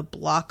placing the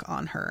block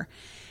on her.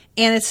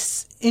 And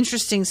it's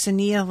interesting,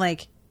 Sania,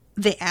 like,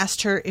 they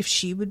asked her if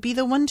she would be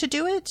the one to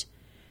do it.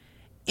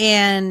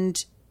 And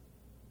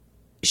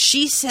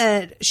she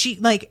said she,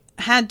 like,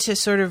 had to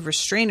sort of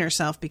restrain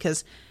herself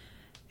because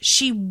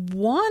she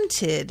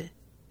wanted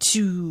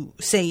to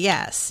say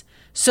yes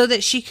so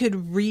that she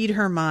could read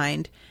her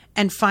mind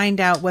and find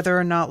out whether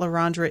or not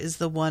Larandra is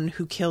the one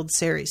who killed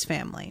Ceri's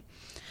family.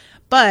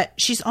 But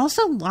she's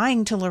also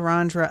lying to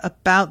Larandra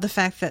about the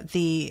fact that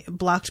the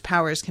blocked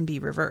powers can be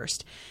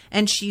reversed.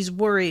 And she's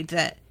worried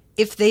that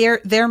if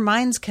their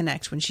minds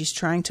connect when she's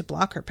trying to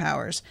block her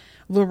powers,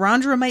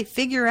 Larandra might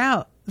figure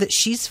out that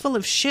she's full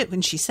of shit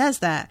when she says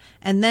that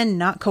and then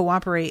not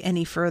cooperate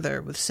any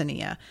further with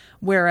Sania.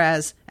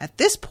 Whereas at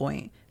this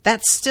point,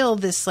 that's still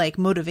this like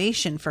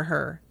motivation for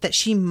her that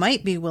she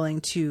might be willing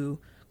to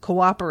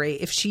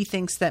cooperate if she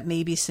thinks that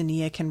maybe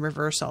Sania can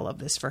reverse all of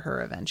this for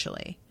her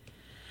eventually.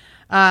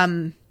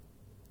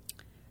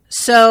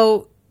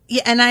 So,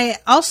 yeah, and I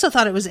also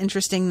thought it was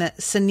interesting that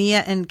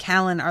Sania and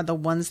Callan are the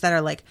ones that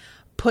are like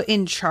put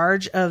in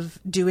charge of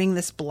doing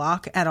this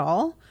block at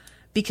all,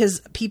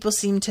 because people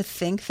seem to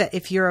think that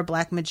if you're a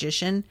black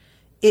magician,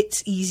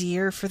 it's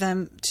easier for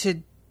them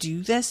to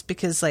do this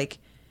because like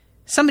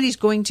somebody's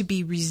going to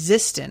be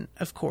resistant,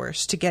 of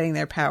course, to getting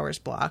their powers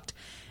blocked.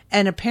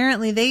 And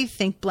apparently they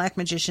think black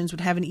magicians would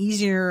have an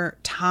easier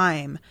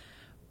time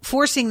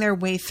forcing their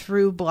way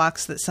through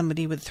blocks that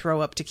somebody would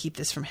throw up to keep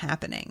this from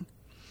happening.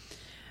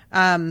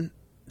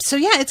 So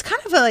yeah, it's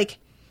kind of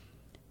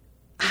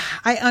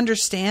I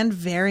understand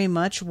very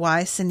much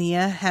why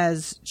Sania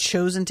has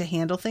chosen to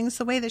handle things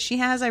the way that she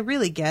has. I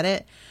really get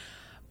it.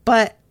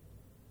 But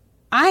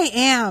I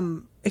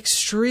am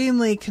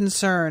extremely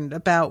concerned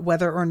about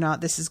whether or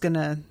not this is going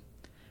to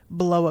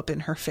blow up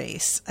in her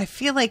face. I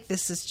feel like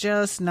this is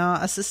just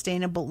not a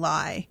sustainable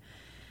lie.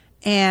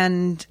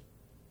 And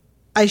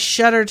I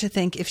shudder to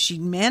think if she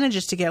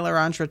manages to get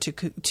Larandra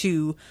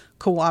to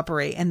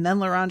cooperate and then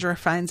Larandra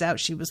finds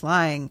out she was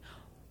lying,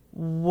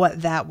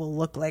 what that will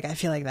look like. I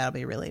feel like that'll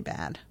be really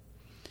bad.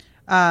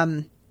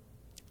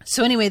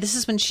 So anyway, this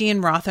is when she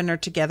and Rothan are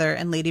together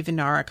and Lady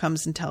Vinara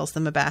comes and tells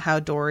them about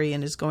how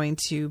Dorian is going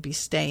to be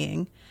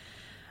staying.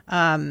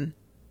 And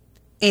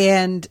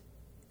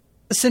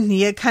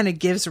Sania kind of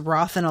gives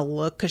Rothan a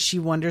look because she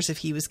wonders if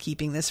he was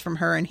keeping this from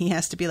her, and he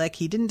has to be like,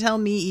 he didn't tell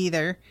me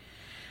either.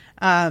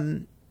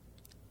 And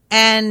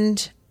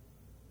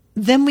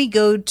then we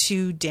go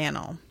to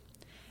Daniel.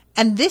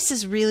 And this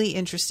is really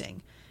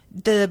interesting.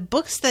 The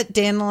books that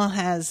Daniel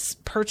has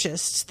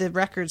purchased, the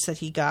records that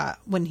he got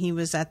when he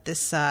was at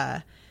this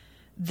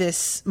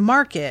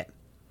market.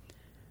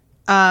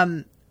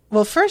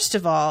 Well, first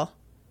of all,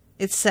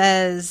 it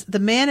says the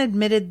man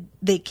admitted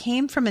they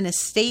came from an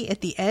estate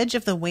at the edge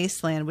of the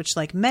wasteland, which,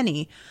 like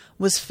many,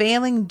 was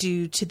failing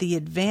due to the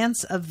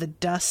advance of the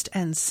dust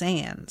and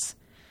sands.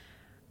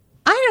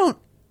 I don't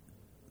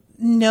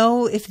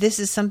know if this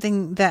is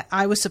something that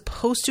I was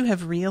supposed to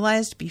have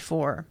realized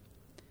before,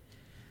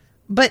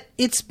 but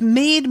it's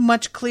made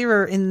much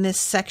clearer in this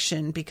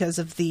section because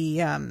of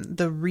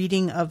the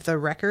reading of the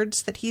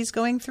records that he's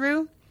going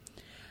through.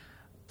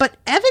 But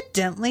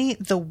evidently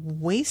the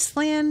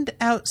wasteland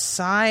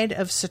outside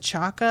of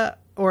Sachaka,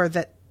 or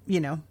that,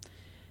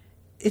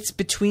 it's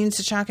between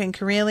Sachaka and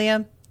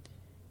Karelia,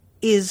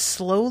 is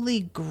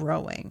slowly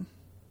growing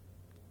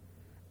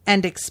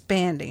and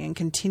expanding and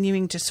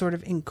continuing to sort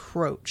of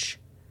encroach.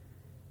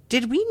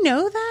 Did we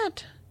know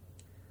that?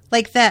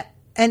 Like that,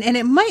 and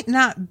it might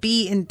not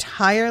be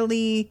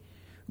entirely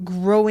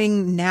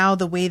growing now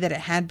the way that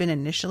it had been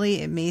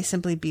initially. It may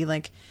simply be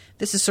like,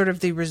 this is sort of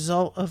the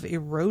result of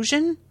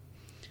erosion.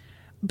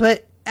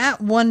 But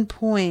at one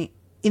point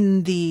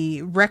in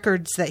the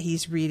records that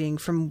he's reading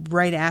from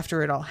right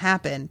after it all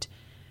happened,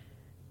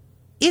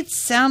 it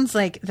sounds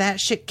like that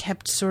shit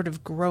kept sort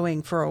of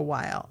growing for a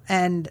while.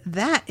 And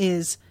that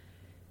is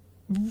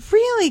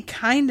really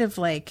kind of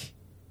like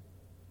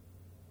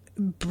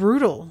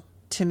brutal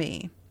to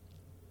me.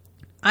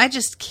 I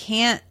just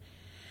can't.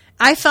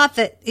 I thought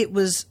that it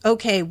was,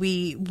 okay,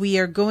 we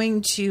are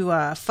going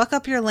to fuck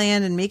up your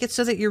land and make it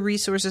so that your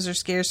resources are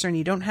scarcer and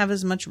you don't have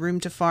as much room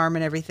to farm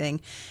and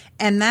everything.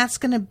 And that's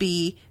going to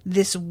be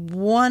this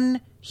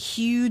one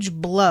huge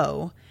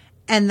blow,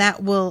 and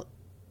that will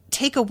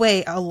take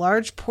away a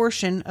large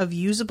portion of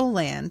usable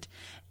land,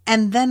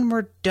 and then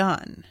we're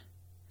done.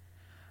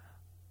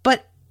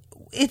 But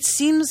it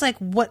seems like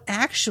what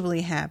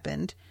actually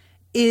happened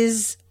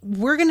is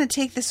we're going to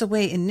take this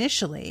away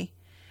initially,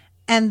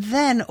 and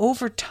then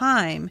over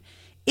time,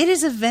 it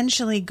is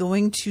eventually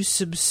going to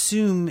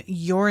subsume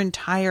your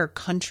entire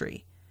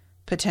country,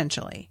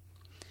 potentially.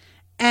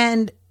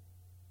 And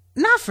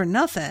not for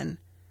nothing,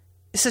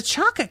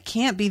 T'Chaka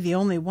can't be the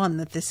only one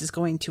that this is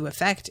going to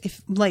affect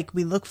if, like,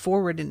 we look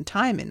forward in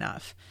time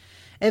enough.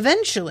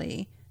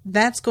 Eventually,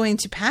 that's going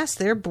to pass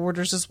their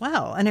borders as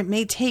well. And it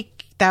may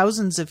take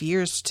thousands of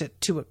years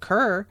to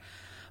occur,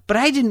 but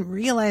I didn't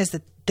realize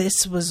that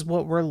this was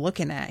what we're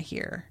looking at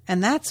here.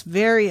 And that's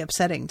very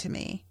upsetting to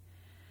me.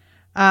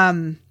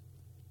 Ashaki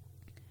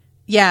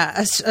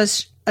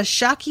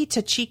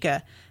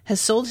T'Chaka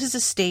has sold his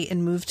estate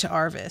and moved to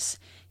Arvis.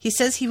 He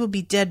says he will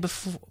be dead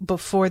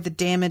before the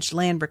damaged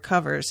land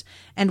recovers,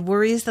 and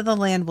worries that the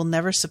land will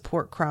never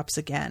support crops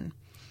again.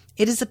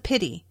 It is a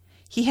pity.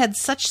 He had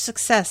such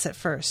success at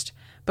first,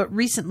 but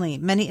recently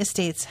many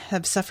estates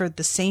have suffered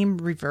the same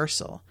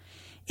reversal.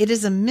 It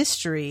is a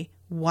mystery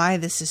why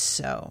this is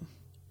so.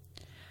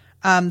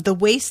 The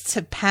wastes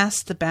have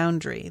passed the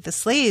boundary. The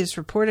slaves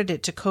reported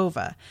it to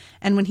Kova,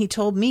 and when he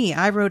told me,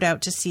 I rode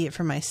out to see it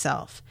for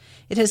myself.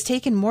 It has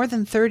taken more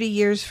than 30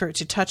 years for it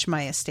to touch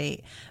my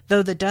estate,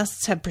 though the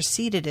dusts have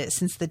preceded it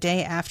since the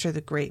day after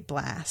the Great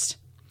Blast.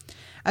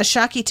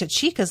 Ashaki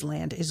T'Chaka's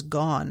land is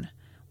gone.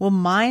 Will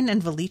mine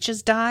and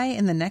Velicha's die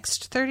in the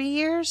next 30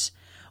 years?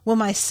 Will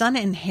my son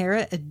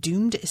inherit a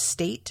doomed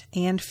estate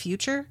and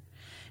future?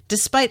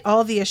 Despite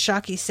all the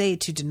Ashaki say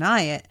to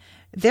deny it,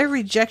 their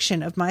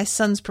rejection of my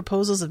son's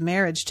proposals of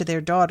marriage to their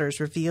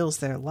daughters reveals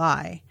their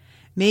lie.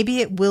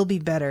 Maybe it will be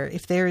better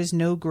if there is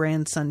no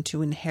grandson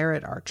to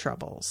inherit our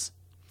troubles.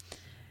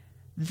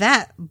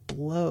 That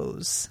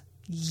blows.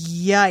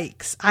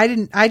 Yikes.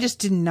 I just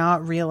did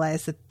not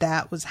realize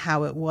that was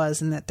how it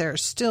was, and that there are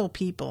still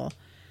people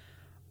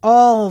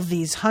all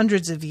these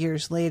hundreds of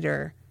years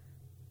later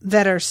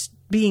that are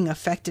being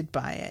affected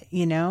by it,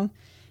 you know?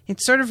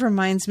 It sort of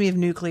reminds me of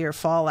nuclear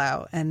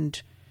fallout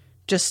and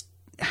just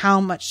how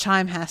much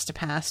time has to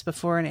pass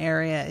before an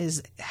area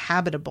is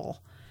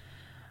habitable.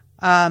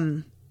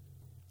 So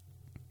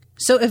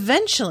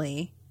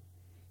eventually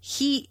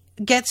he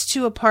gets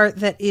to a part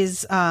that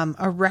is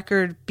a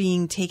record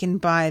being taken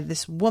by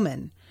this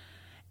woman,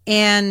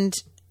 and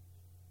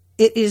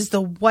it is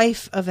the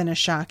wife of an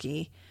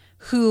Ashaki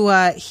who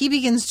he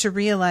begins to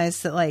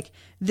realize that, like,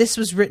 this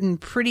was written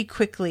pretty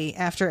quickly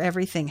after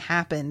everything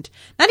happened.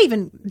 Not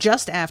even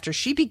just after.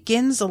 She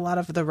begins a lot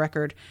of the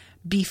record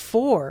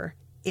before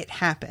it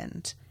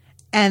happened,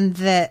 and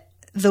that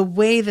the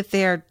way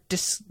that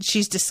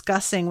she's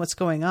discussing what's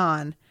going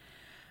on.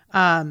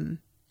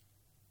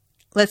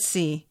 Let's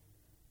see.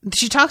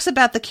 She talks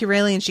about the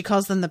Kiralians. She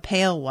calls them the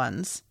Pale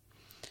Ones.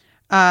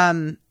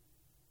 It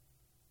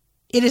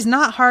is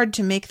not hard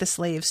to make the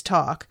slaves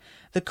talk.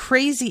 The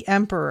crazy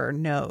emperor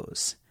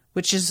knows,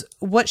 which is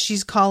what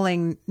she's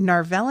calling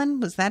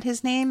Narvelin. Was that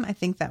his name? I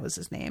think that was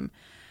his name.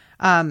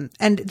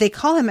 And they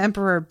call him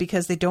emperor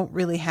because they don't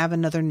really have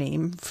another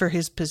name for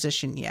his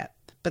position yet.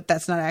 But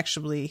that's not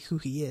actually who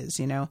he is,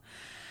 you know.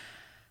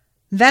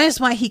 That is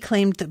why he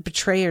claimed the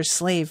betrayer's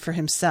slave for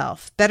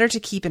himself. Better to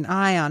keep an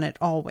eye on it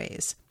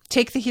always.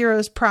 Take the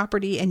hero's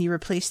property and you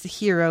replace the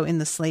hero in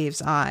the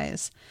slave's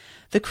eyes.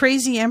 The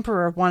crazy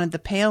emperor wanted the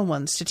Pale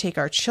Ones to take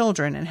our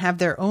children and have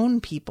their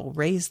own people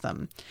raise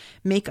them.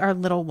 Make our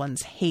little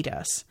ones hate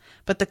us.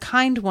 But the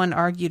kind one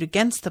argued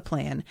against the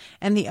plan,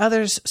 and the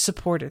others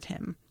supported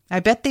him.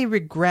 I bet they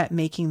regret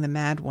making the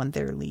mad one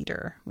their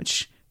leader.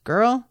 Which,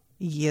 girl,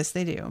 yes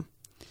they do.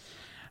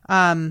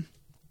 So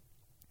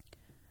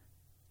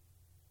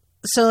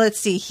let's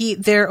see.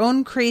 Their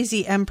own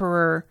crazy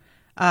emperor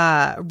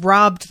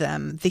robbed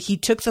them. He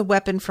took the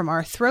weapon from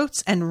our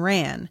throats and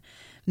ran.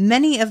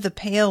 Many of the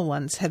Pale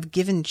Ones have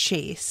given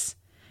chase.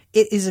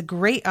 It is a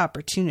great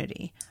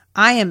opportunity.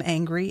 I am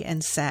angry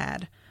and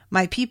sad.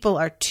 My people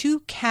are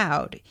too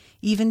cowed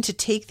even to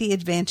take the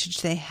advantage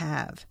they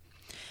have.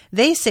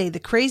 They say the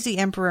crazy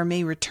emperor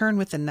may return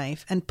with a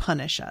knife and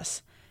punish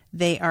us.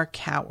 They are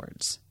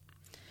cowards.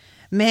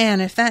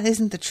 Man, if that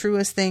isn't the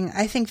truest thing,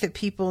 I think that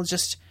people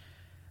just,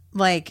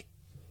 like,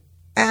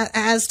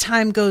 as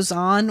time goes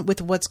on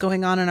with what's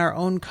going on in our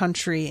own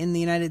country in the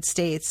United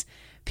States,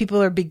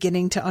 people are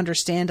beginning to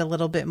understand a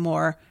little bit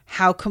more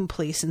how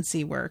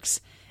complacency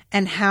works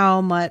and how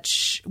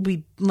much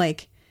we,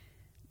 like,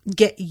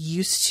 get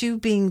used to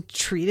being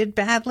treated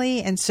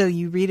badly. And so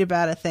you read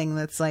about a thing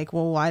that's like,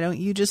 well, why don't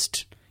you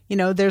just, You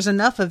know, there's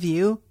enough of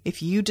you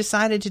if you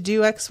decided to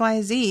do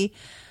XYZ,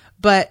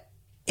 but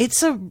it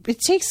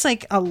takes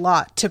like a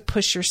lot to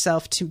push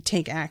yourself to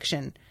take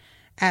action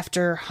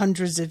after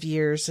hundreds of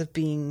years of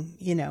being,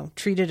 you know,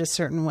 treated a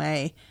certain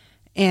way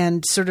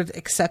and sort of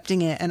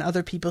accepting it and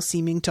other people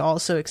seeming to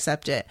also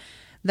accept it.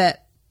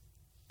 That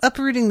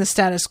uprooting the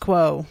status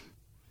quo,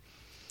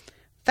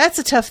 that's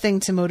a tough thing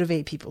to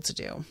motivate people to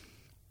do.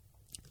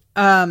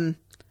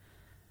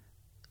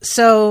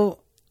 So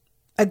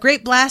a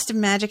great blast of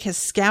magic has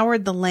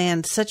scoured the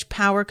land. Such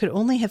power could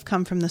only have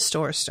come from the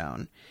Store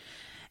Stone.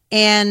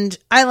 And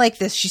I like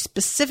this. She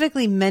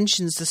specifically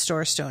mentions the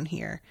Store Stone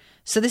here.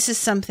 So this is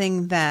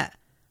something that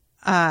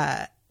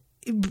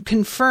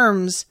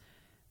confirms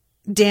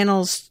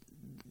Daniel's,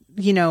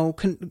 you know,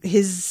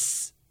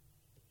 his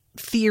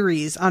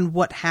theories on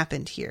what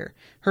happened here.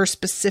 Her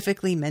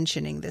specifically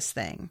mentioning this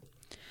thing.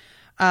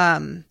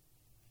 And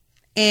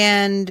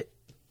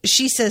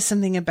she says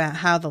something about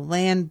how the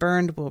land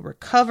burned will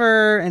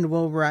recover and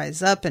will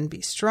rise up and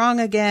be strong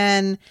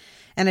again.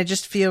 And I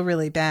just feel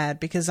really bad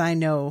because I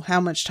know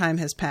how much time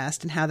has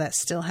passed and how that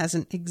still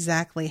hasn't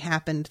exactly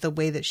happened the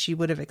way that she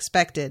would have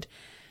expected.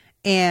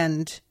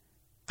 And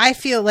I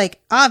feel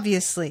like,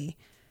 obviously,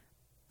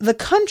 the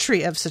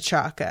country of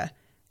T'Chaka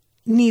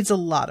needs a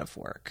lot of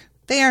work.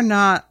 They are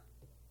not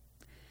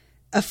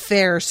a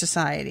fair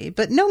society,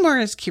 but no more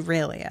is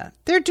Kyralia.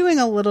 They're doing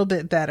a little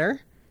bit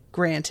better,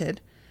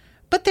 granted,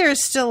 but there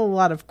is still a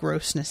lot of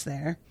grossness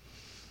there.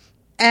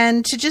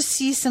 And to just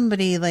see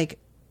somebody like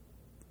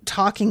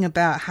talking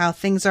about how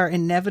things are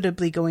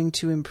inevitably going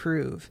to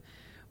improve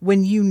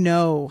when you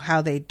know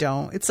how they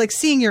don't. It's like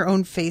seeing your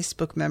own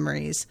Facebook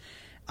memories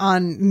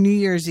on New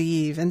Year's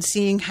Eve and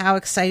seeing how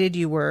excited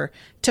you were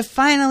to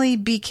finally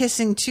be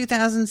kissing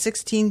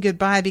 2016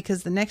 goodbye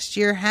because the next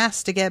year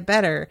has to get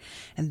better.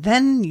 And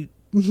then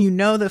you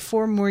know that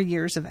 4 more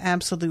years of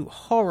absolute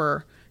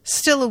horror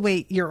still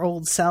await your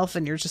old self,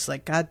 and you're just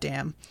like, God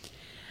damn.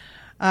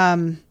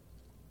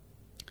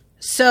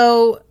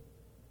 So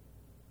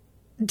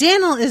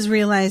Daniel is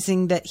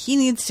realizing that he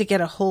needs to get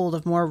a hold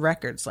of more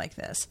records like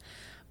this,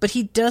 but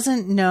he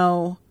doesn't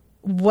know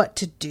what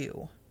to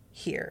do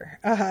here.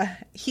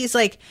 He's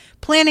like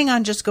planning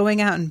on just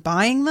going out and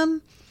buying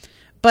them,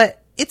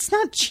 but it's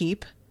not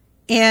cheap.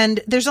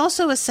 And there's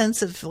also a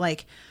sense of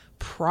like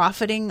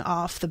profiting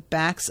off the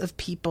backs of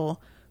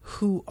people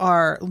who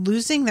are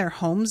losing their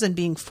homes and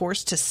being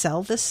forced to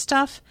sell this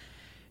stuff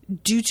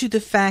due to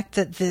the fact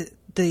that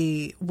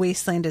the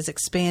wasteland is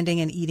expanding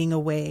and eating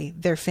away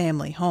their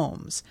family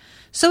homes.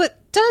 So it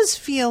does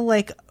feel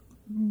like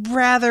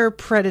rather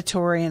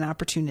predatory and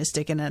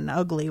opportunistic in an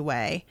ugly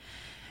way.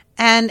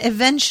 And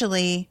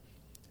eventually,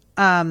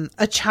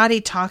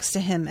 Achati talks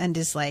to him and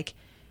is like,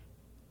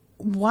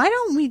 why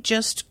don't we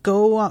just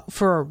go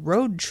for a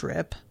road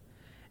trip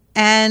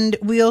and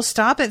we'll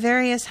stop at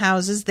various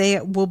houses. They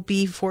will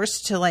be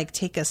forced to like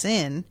take us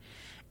in.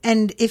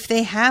 And if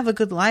they have a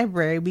good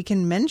library, we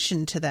can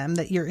mention to them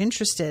that you're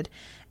interested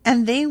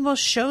and they will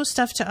show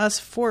stuff to us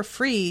for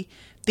free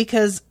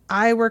because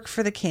I work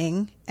for the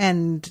king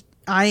and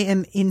I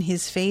am in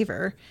his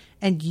favor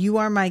and you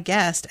are my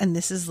guest. And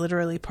this is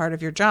literally part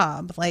of your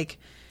job. Like,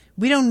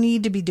 we don't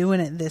need to be doing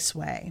it this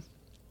way.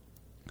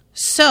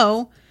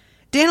 So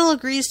Daniel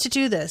agrees to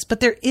do this,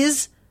 but there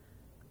is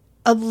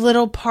a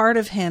little part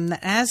of him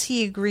that as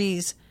he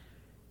agrees,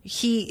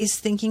 he is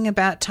thinking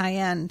about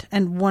Tyend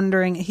and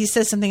wondering, he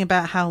says something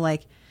about how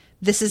like,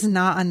 this is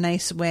not a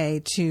nice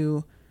way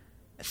to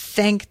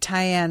thank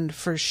Tyend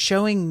for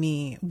showing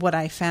me what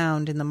I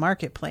found in the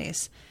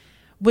marketplace,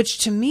 which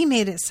to me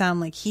made it sound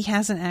like he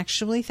hasn't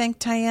actually thanked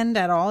Tyend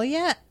at all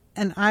yet.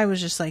 And I was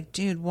just like,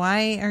 dude,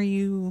 why are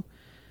you,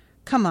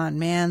 come on,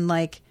 man.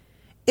 Like,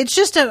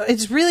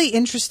 it's really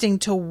interesting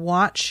to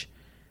watch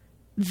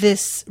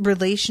this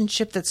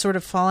relationship that's sort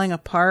of falling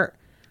apart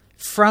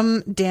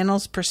from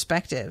Daniel's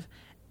perspective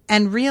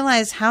and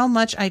realize how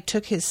much I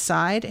took his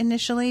side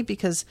initially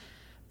because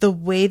the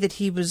way that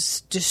he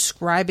was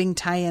describing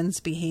Tyend's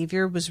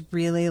behavior was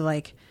really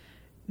like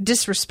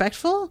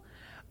disrespectful.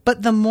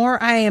 But the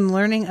more I am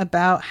learning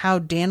about how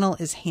Daniel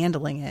is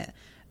handling it,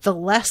 the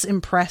less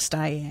impressed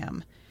I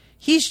am.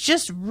 He's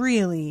just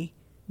really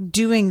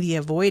doing the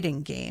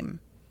avoiding game.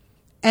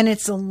 And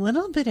it's a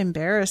little bit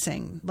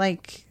embarrassing.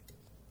 Like,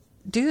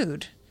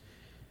 dude,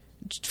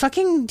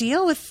 fucking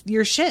deal with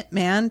your shit,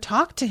 man.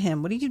 Talk to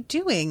him. What are you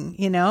doing?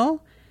 You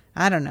know?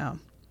 I don't know.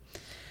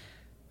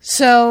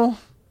 So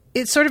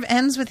it sort of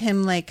ends with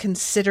him like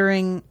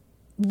considering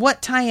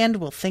what Tyend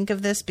will think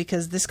of this,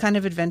 because this kind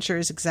of adventure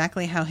is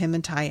exactly how him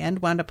and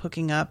Tyend wound up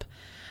hooking up.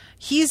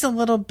 He's a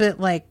little bit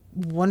like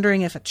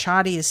wondering if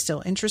Achati is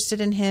still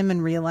interested in him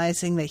and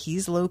realizing that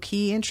he's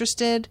low-key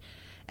interested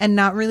and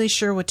not really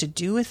sure what to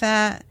do with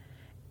that.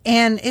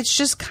 And it's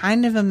just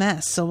kind of a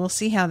mess. So we'll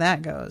see how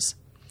that goes.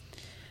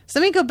 So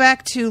let me go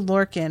back to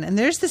Lorcan. And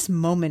there's this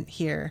moment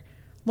here.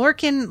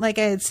 Lorcan, like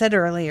I had said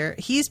earlier,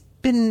 he's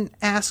been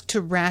asked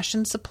to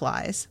ration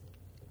supplies.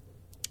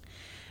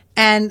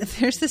 And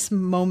there's this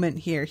moment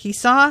here. He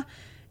saw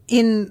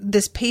in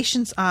this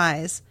patient's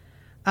eyes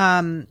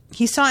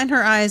He saw in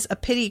her eyes a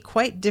pity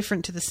quite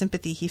different to the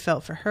sympathy he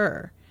felt for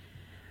her.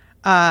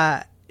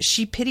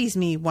 She pities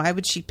me. Why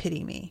would she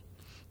pity me?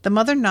 The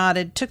mother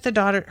nodded, took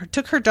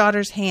her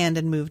daughter's hand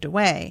and moved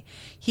away.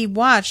 He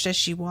watched as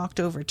she walked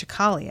over to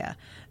Kalia.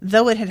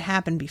 Though it had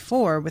happened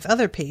before with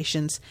other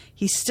patients,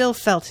 he still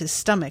felt his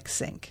stomach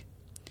sink.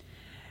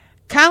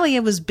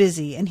 Kalia was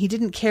busy, and he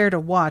didn't care to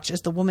watch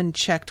as the woman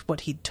checked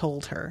what he'd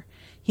told her.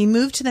 He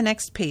moved to the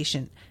next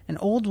patient, an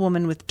old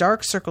woman with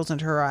dark circles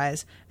under her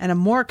eyes and a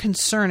more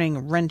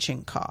concerning,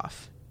 wrenching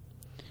cough.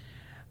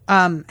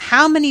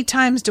 How many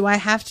times do I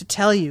have to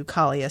tell you?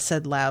 Kalia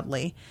said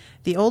loudly.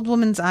 The old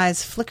woman's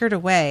eyes flickered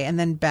away and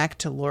then back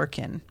to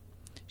Lorcan.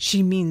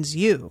 She means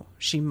you,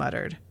 she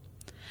muttered.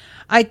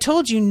 I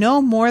told you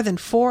no more than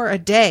 4 a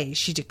day,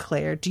 she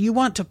declared. Do you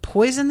want to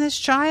poison this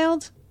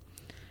child?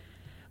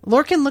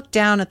 Lorcan looked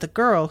down at the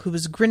girl, who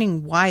was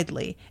grinning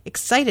widely,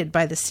 excited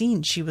by the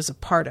scene she was a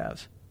part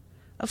of.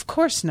 Of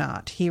course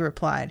not, he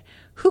replied.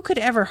 Who could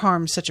ever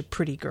harm such a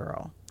pretty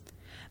girl?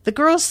 The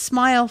girl's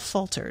smile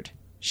faltered.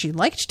 She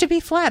liked to be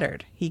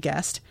flattered, he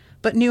guessed,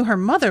 but knew her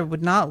mother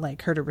would not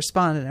like her to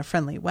respond in a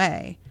friendly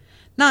way.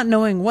 Not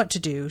knowing what to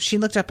do, she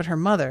looked up at her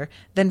mother,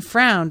 then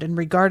frowned and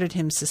regarded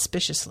him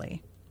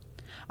suspiciously.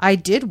 I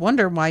did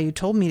wonder why you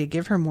told me to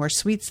give her more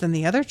sweets than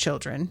the other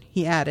children,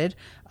 he added,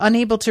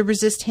 unable to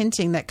resist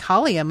hinting that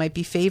Kalia might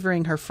be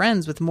favoring her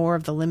friends with more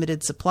of the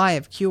limited supply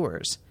of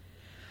cures.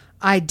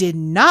 I did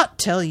not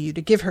tell you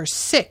to give her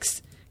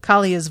 6.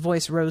 Kalia's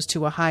voice rose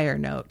to a higher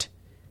note.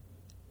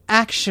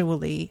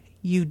 Actually,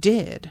 you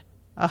did,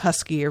 a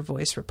huskier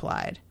voice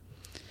replied.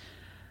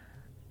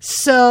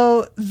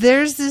 So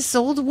there's this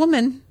old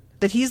woman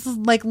that he's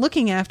like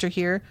looking after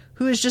here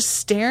who is just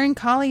staring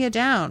Kalia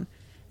down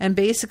and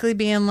basically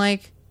being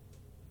like,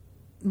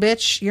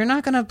 bitch, you're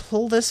not going to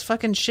pull this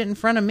fucking shit in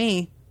front of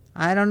me.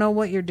 I don't know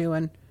what you're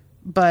doing,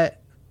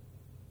 but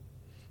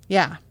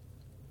yeah.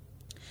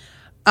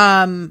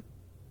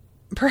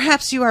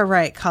 Perhaps you are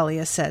right,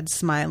 Kalia said,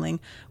 smiling.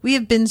 We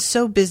have been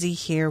so busy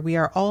here, we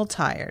are all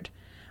tired.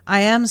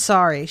 I am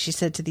sorry, she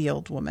said to the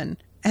old woman,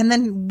 and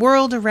then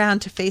whirled around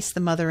to face the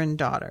mother and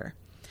daughter.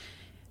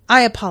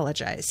 I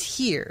apologize.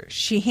 Here.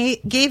 She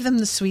gave them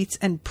the sweets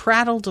and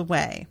prattled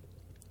away.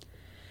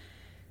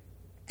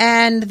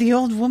 And the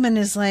old woman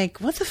is like,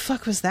 what the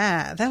fuck was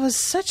that? That was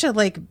such a,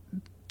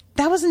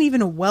 that wasn't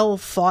even a well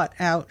thought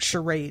out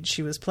charade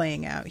she was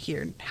playing out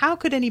here. How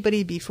could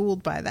anybody be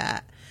fooled by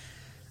that?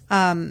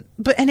 And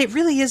it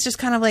really is just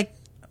kind of like,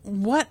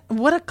 what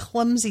a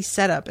clumsy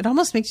setup. It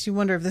almost makes you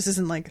wonder if this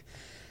isn't like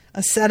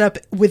a setup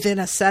within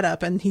a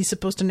setup, and he's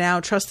supposed to now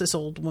trust this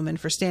old woman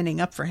for standing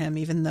up for him,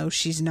 even though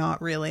she's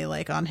not really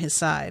like on his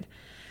side.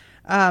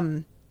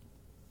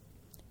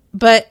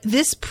 But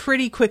this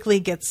pretty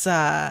quickly gets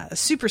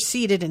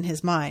superseded in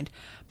his mind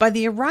by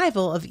the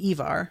arrival of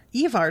Ivar.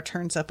 Ivar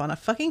turns up on a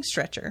fucking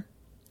stretcher,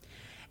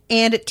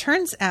 and it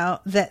turns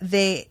out that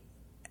they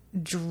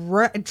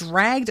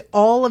dragged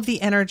all of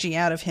the energy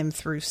out of him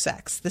through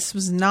sex. This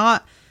was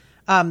not...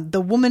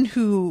 the woman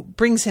who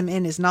brings him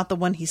in is not the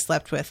one he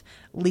slept with.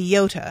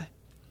 Leota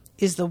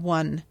is the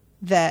one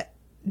that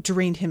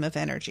drained him of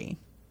energy.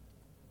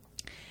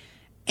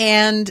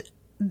 And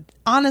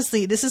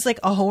honestly, this is like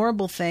a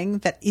horrible thing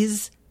that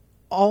is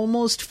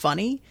almost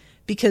funny,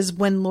 because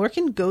when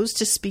Lorcan goes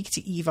to speak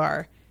to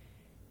Ivar,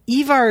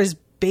 Ivar is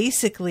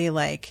basically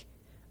like,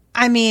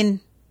 I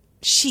mean,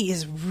 she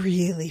is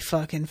really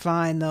fucking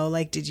fine though.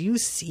 Like, did you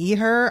see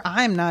her?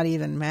 I'm not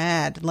even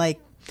mad.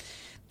 Like,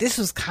 this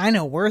was kind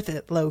of worth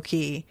it,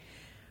 low-key.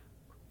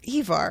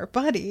 Ivar,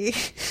 buddy,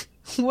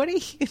 what are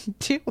you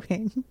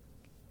doing?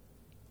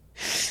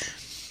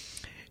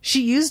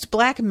 She used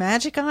black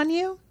magic on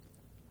you?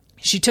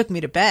 She took me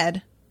to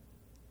bed.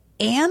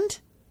 And?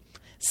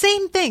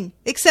 Same thing,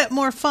 except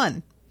more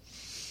fun.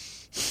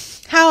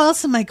 How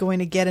else am I going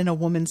to get in a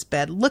woman's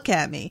bed? Look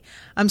at me.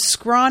 I'm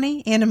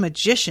scrawny and a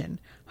magician.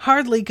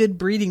 Hardly good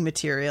breeding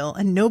material,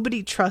 and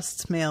nobody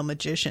trusts male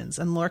magicians.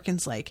 And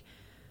Lorcan's like,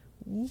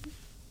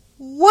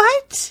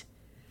 what?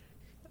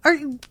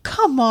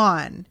 Come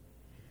on.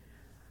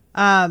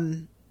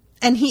 And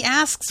he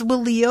asks,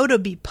 will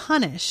Leota be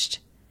punished?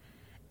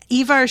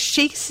 Ivar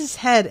shakes his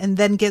head and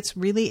then gets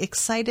really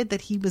excited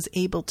that he was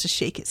able to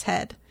shake his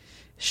head.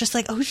 It's just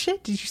like, oh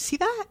shit, did you see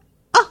that?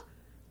 Oh,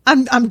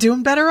 I'm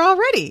doing better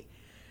already.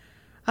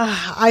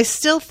 I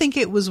still think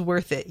it was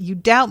worth it. You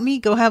doubt me?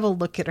 Go have a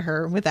look at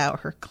her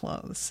without her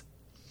clothes.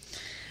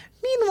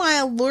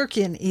 Meanwhile,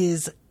 Lorcan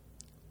is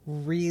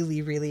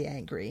really, really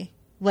angry.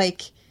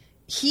 Like,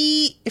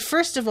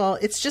 first of all,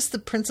 it's just the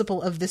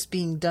principle of this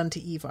being done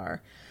to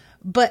Ivar.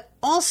 But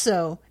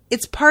also,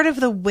 it's part of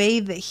the way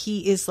that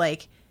he is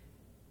like,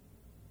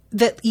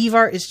 that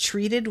Ivar is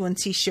treated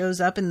once he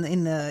shows up in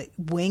the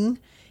wing.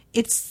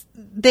 It's,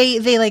 they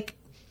like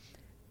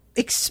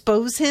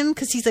expose him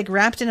because he's like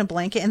wrapped in a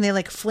blanket, and they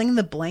like fling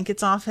the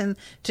blankets off him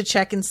to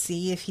check and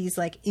see if he's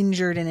like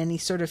injured in any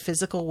sort of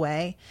physical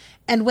way.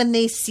 And when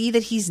they see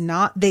that he's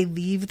not, they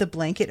leave the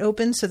blanket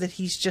open so that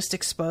he's just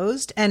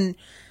exposed. And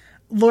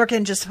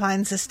Lorcan just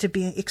finds this to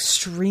be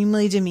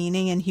extremely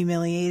demeaning and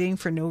humiliating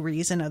for no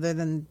reason other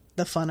than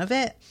the fun of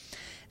it.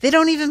 They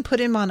don't even put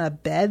him on a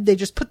bed. They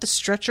just put the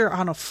stretcher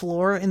on a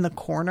floor in the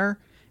corner,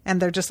 and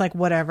they're just like,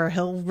 whatever,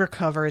 he'll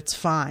recover, it's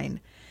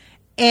fine.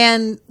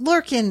 And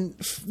Lorcan,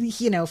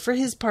 you know, for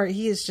his part,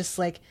 he is just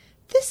like,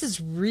 this is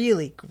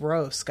really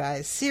gross,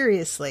 guys,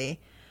 seriously.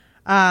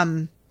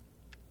 And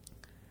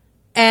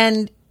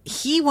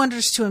he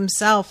wonders to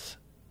himself,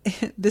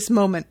 this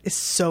moment is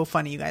so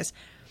funny, you guys.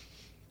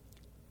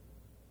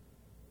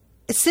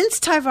 Since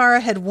Tyvara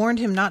had warned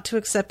him not to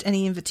accept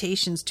any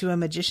invitations to a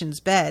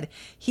magician's bed,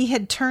 he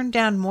had turned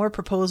down more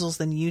proposals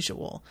than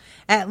usual.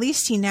 At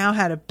least he now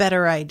had a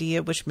better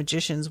idea which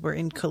magicians were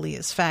in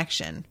Kalia's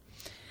faction.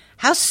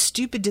 How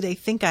stupid do they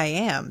think I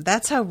am?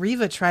 That's how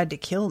Riva tried to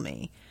kill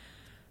me.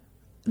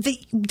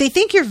 They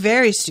think you're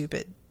very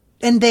stupid,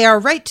 and they are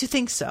right to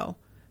think so,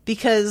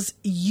 because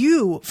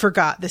you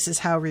forgot this is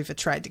how Riva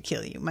tried to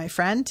kill you, my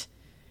friend.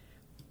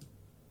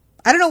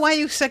 I don't know why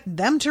you expect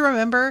them to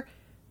remember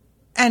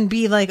and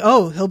be like,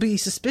 oh, he'll be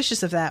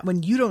suspicious of that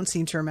when you don't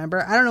seem to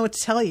remember. I don't know what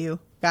to tell you,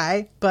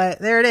 guy, but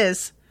there it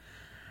is.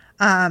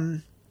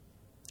 And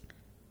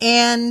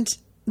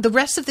the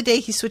rest of the day,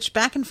 he switched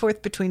back and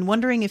forth between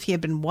wondering if he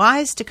had been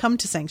wise to come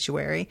to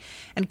Sanctuary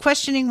and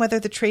questioning whether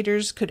the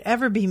traitors could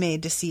ever be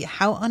made to see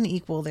how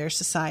unequal their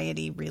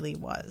society really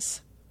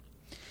was.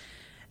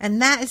 And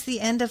that is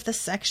the end of the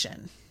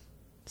section.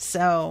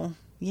 So,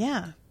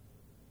 yeah,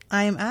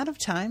 I am out of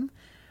time.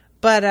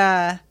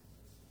 But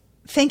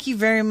thank you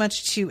very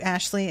much to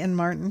Ashley and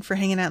Martin for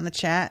hanging out in the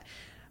chat.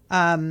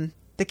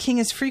 The king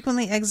is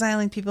frequently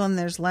exiling people and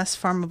there's less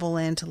farmable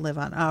land to live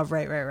on. Oh,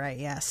 right,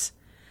 yes.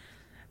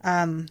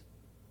 But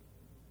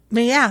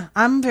yeah,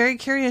 I'm very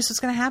curious what's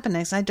going to happen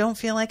next. I don't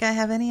feel like I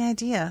have any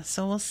idea,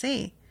 so we'll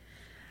see.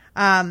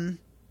 And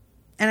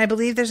I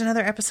believe there's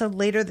another episode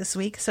later this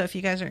week, so if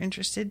you guys are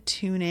interested,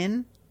 tune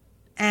in.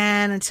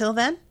 And until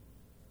then,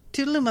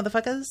 toodaloo,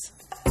 motherfuckers.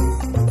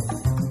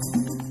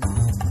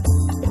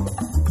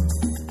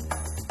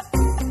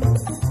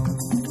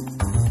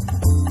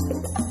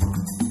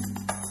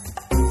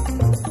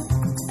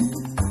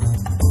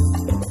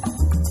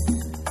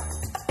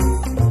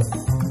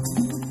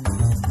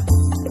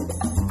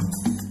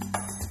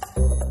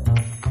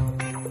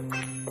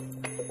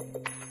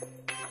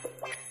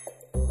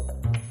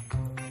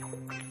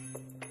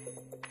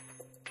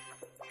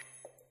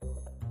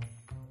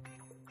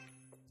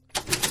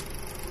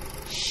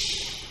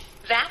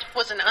 That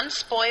was an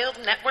Unspoiled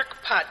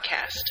Network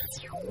podcast.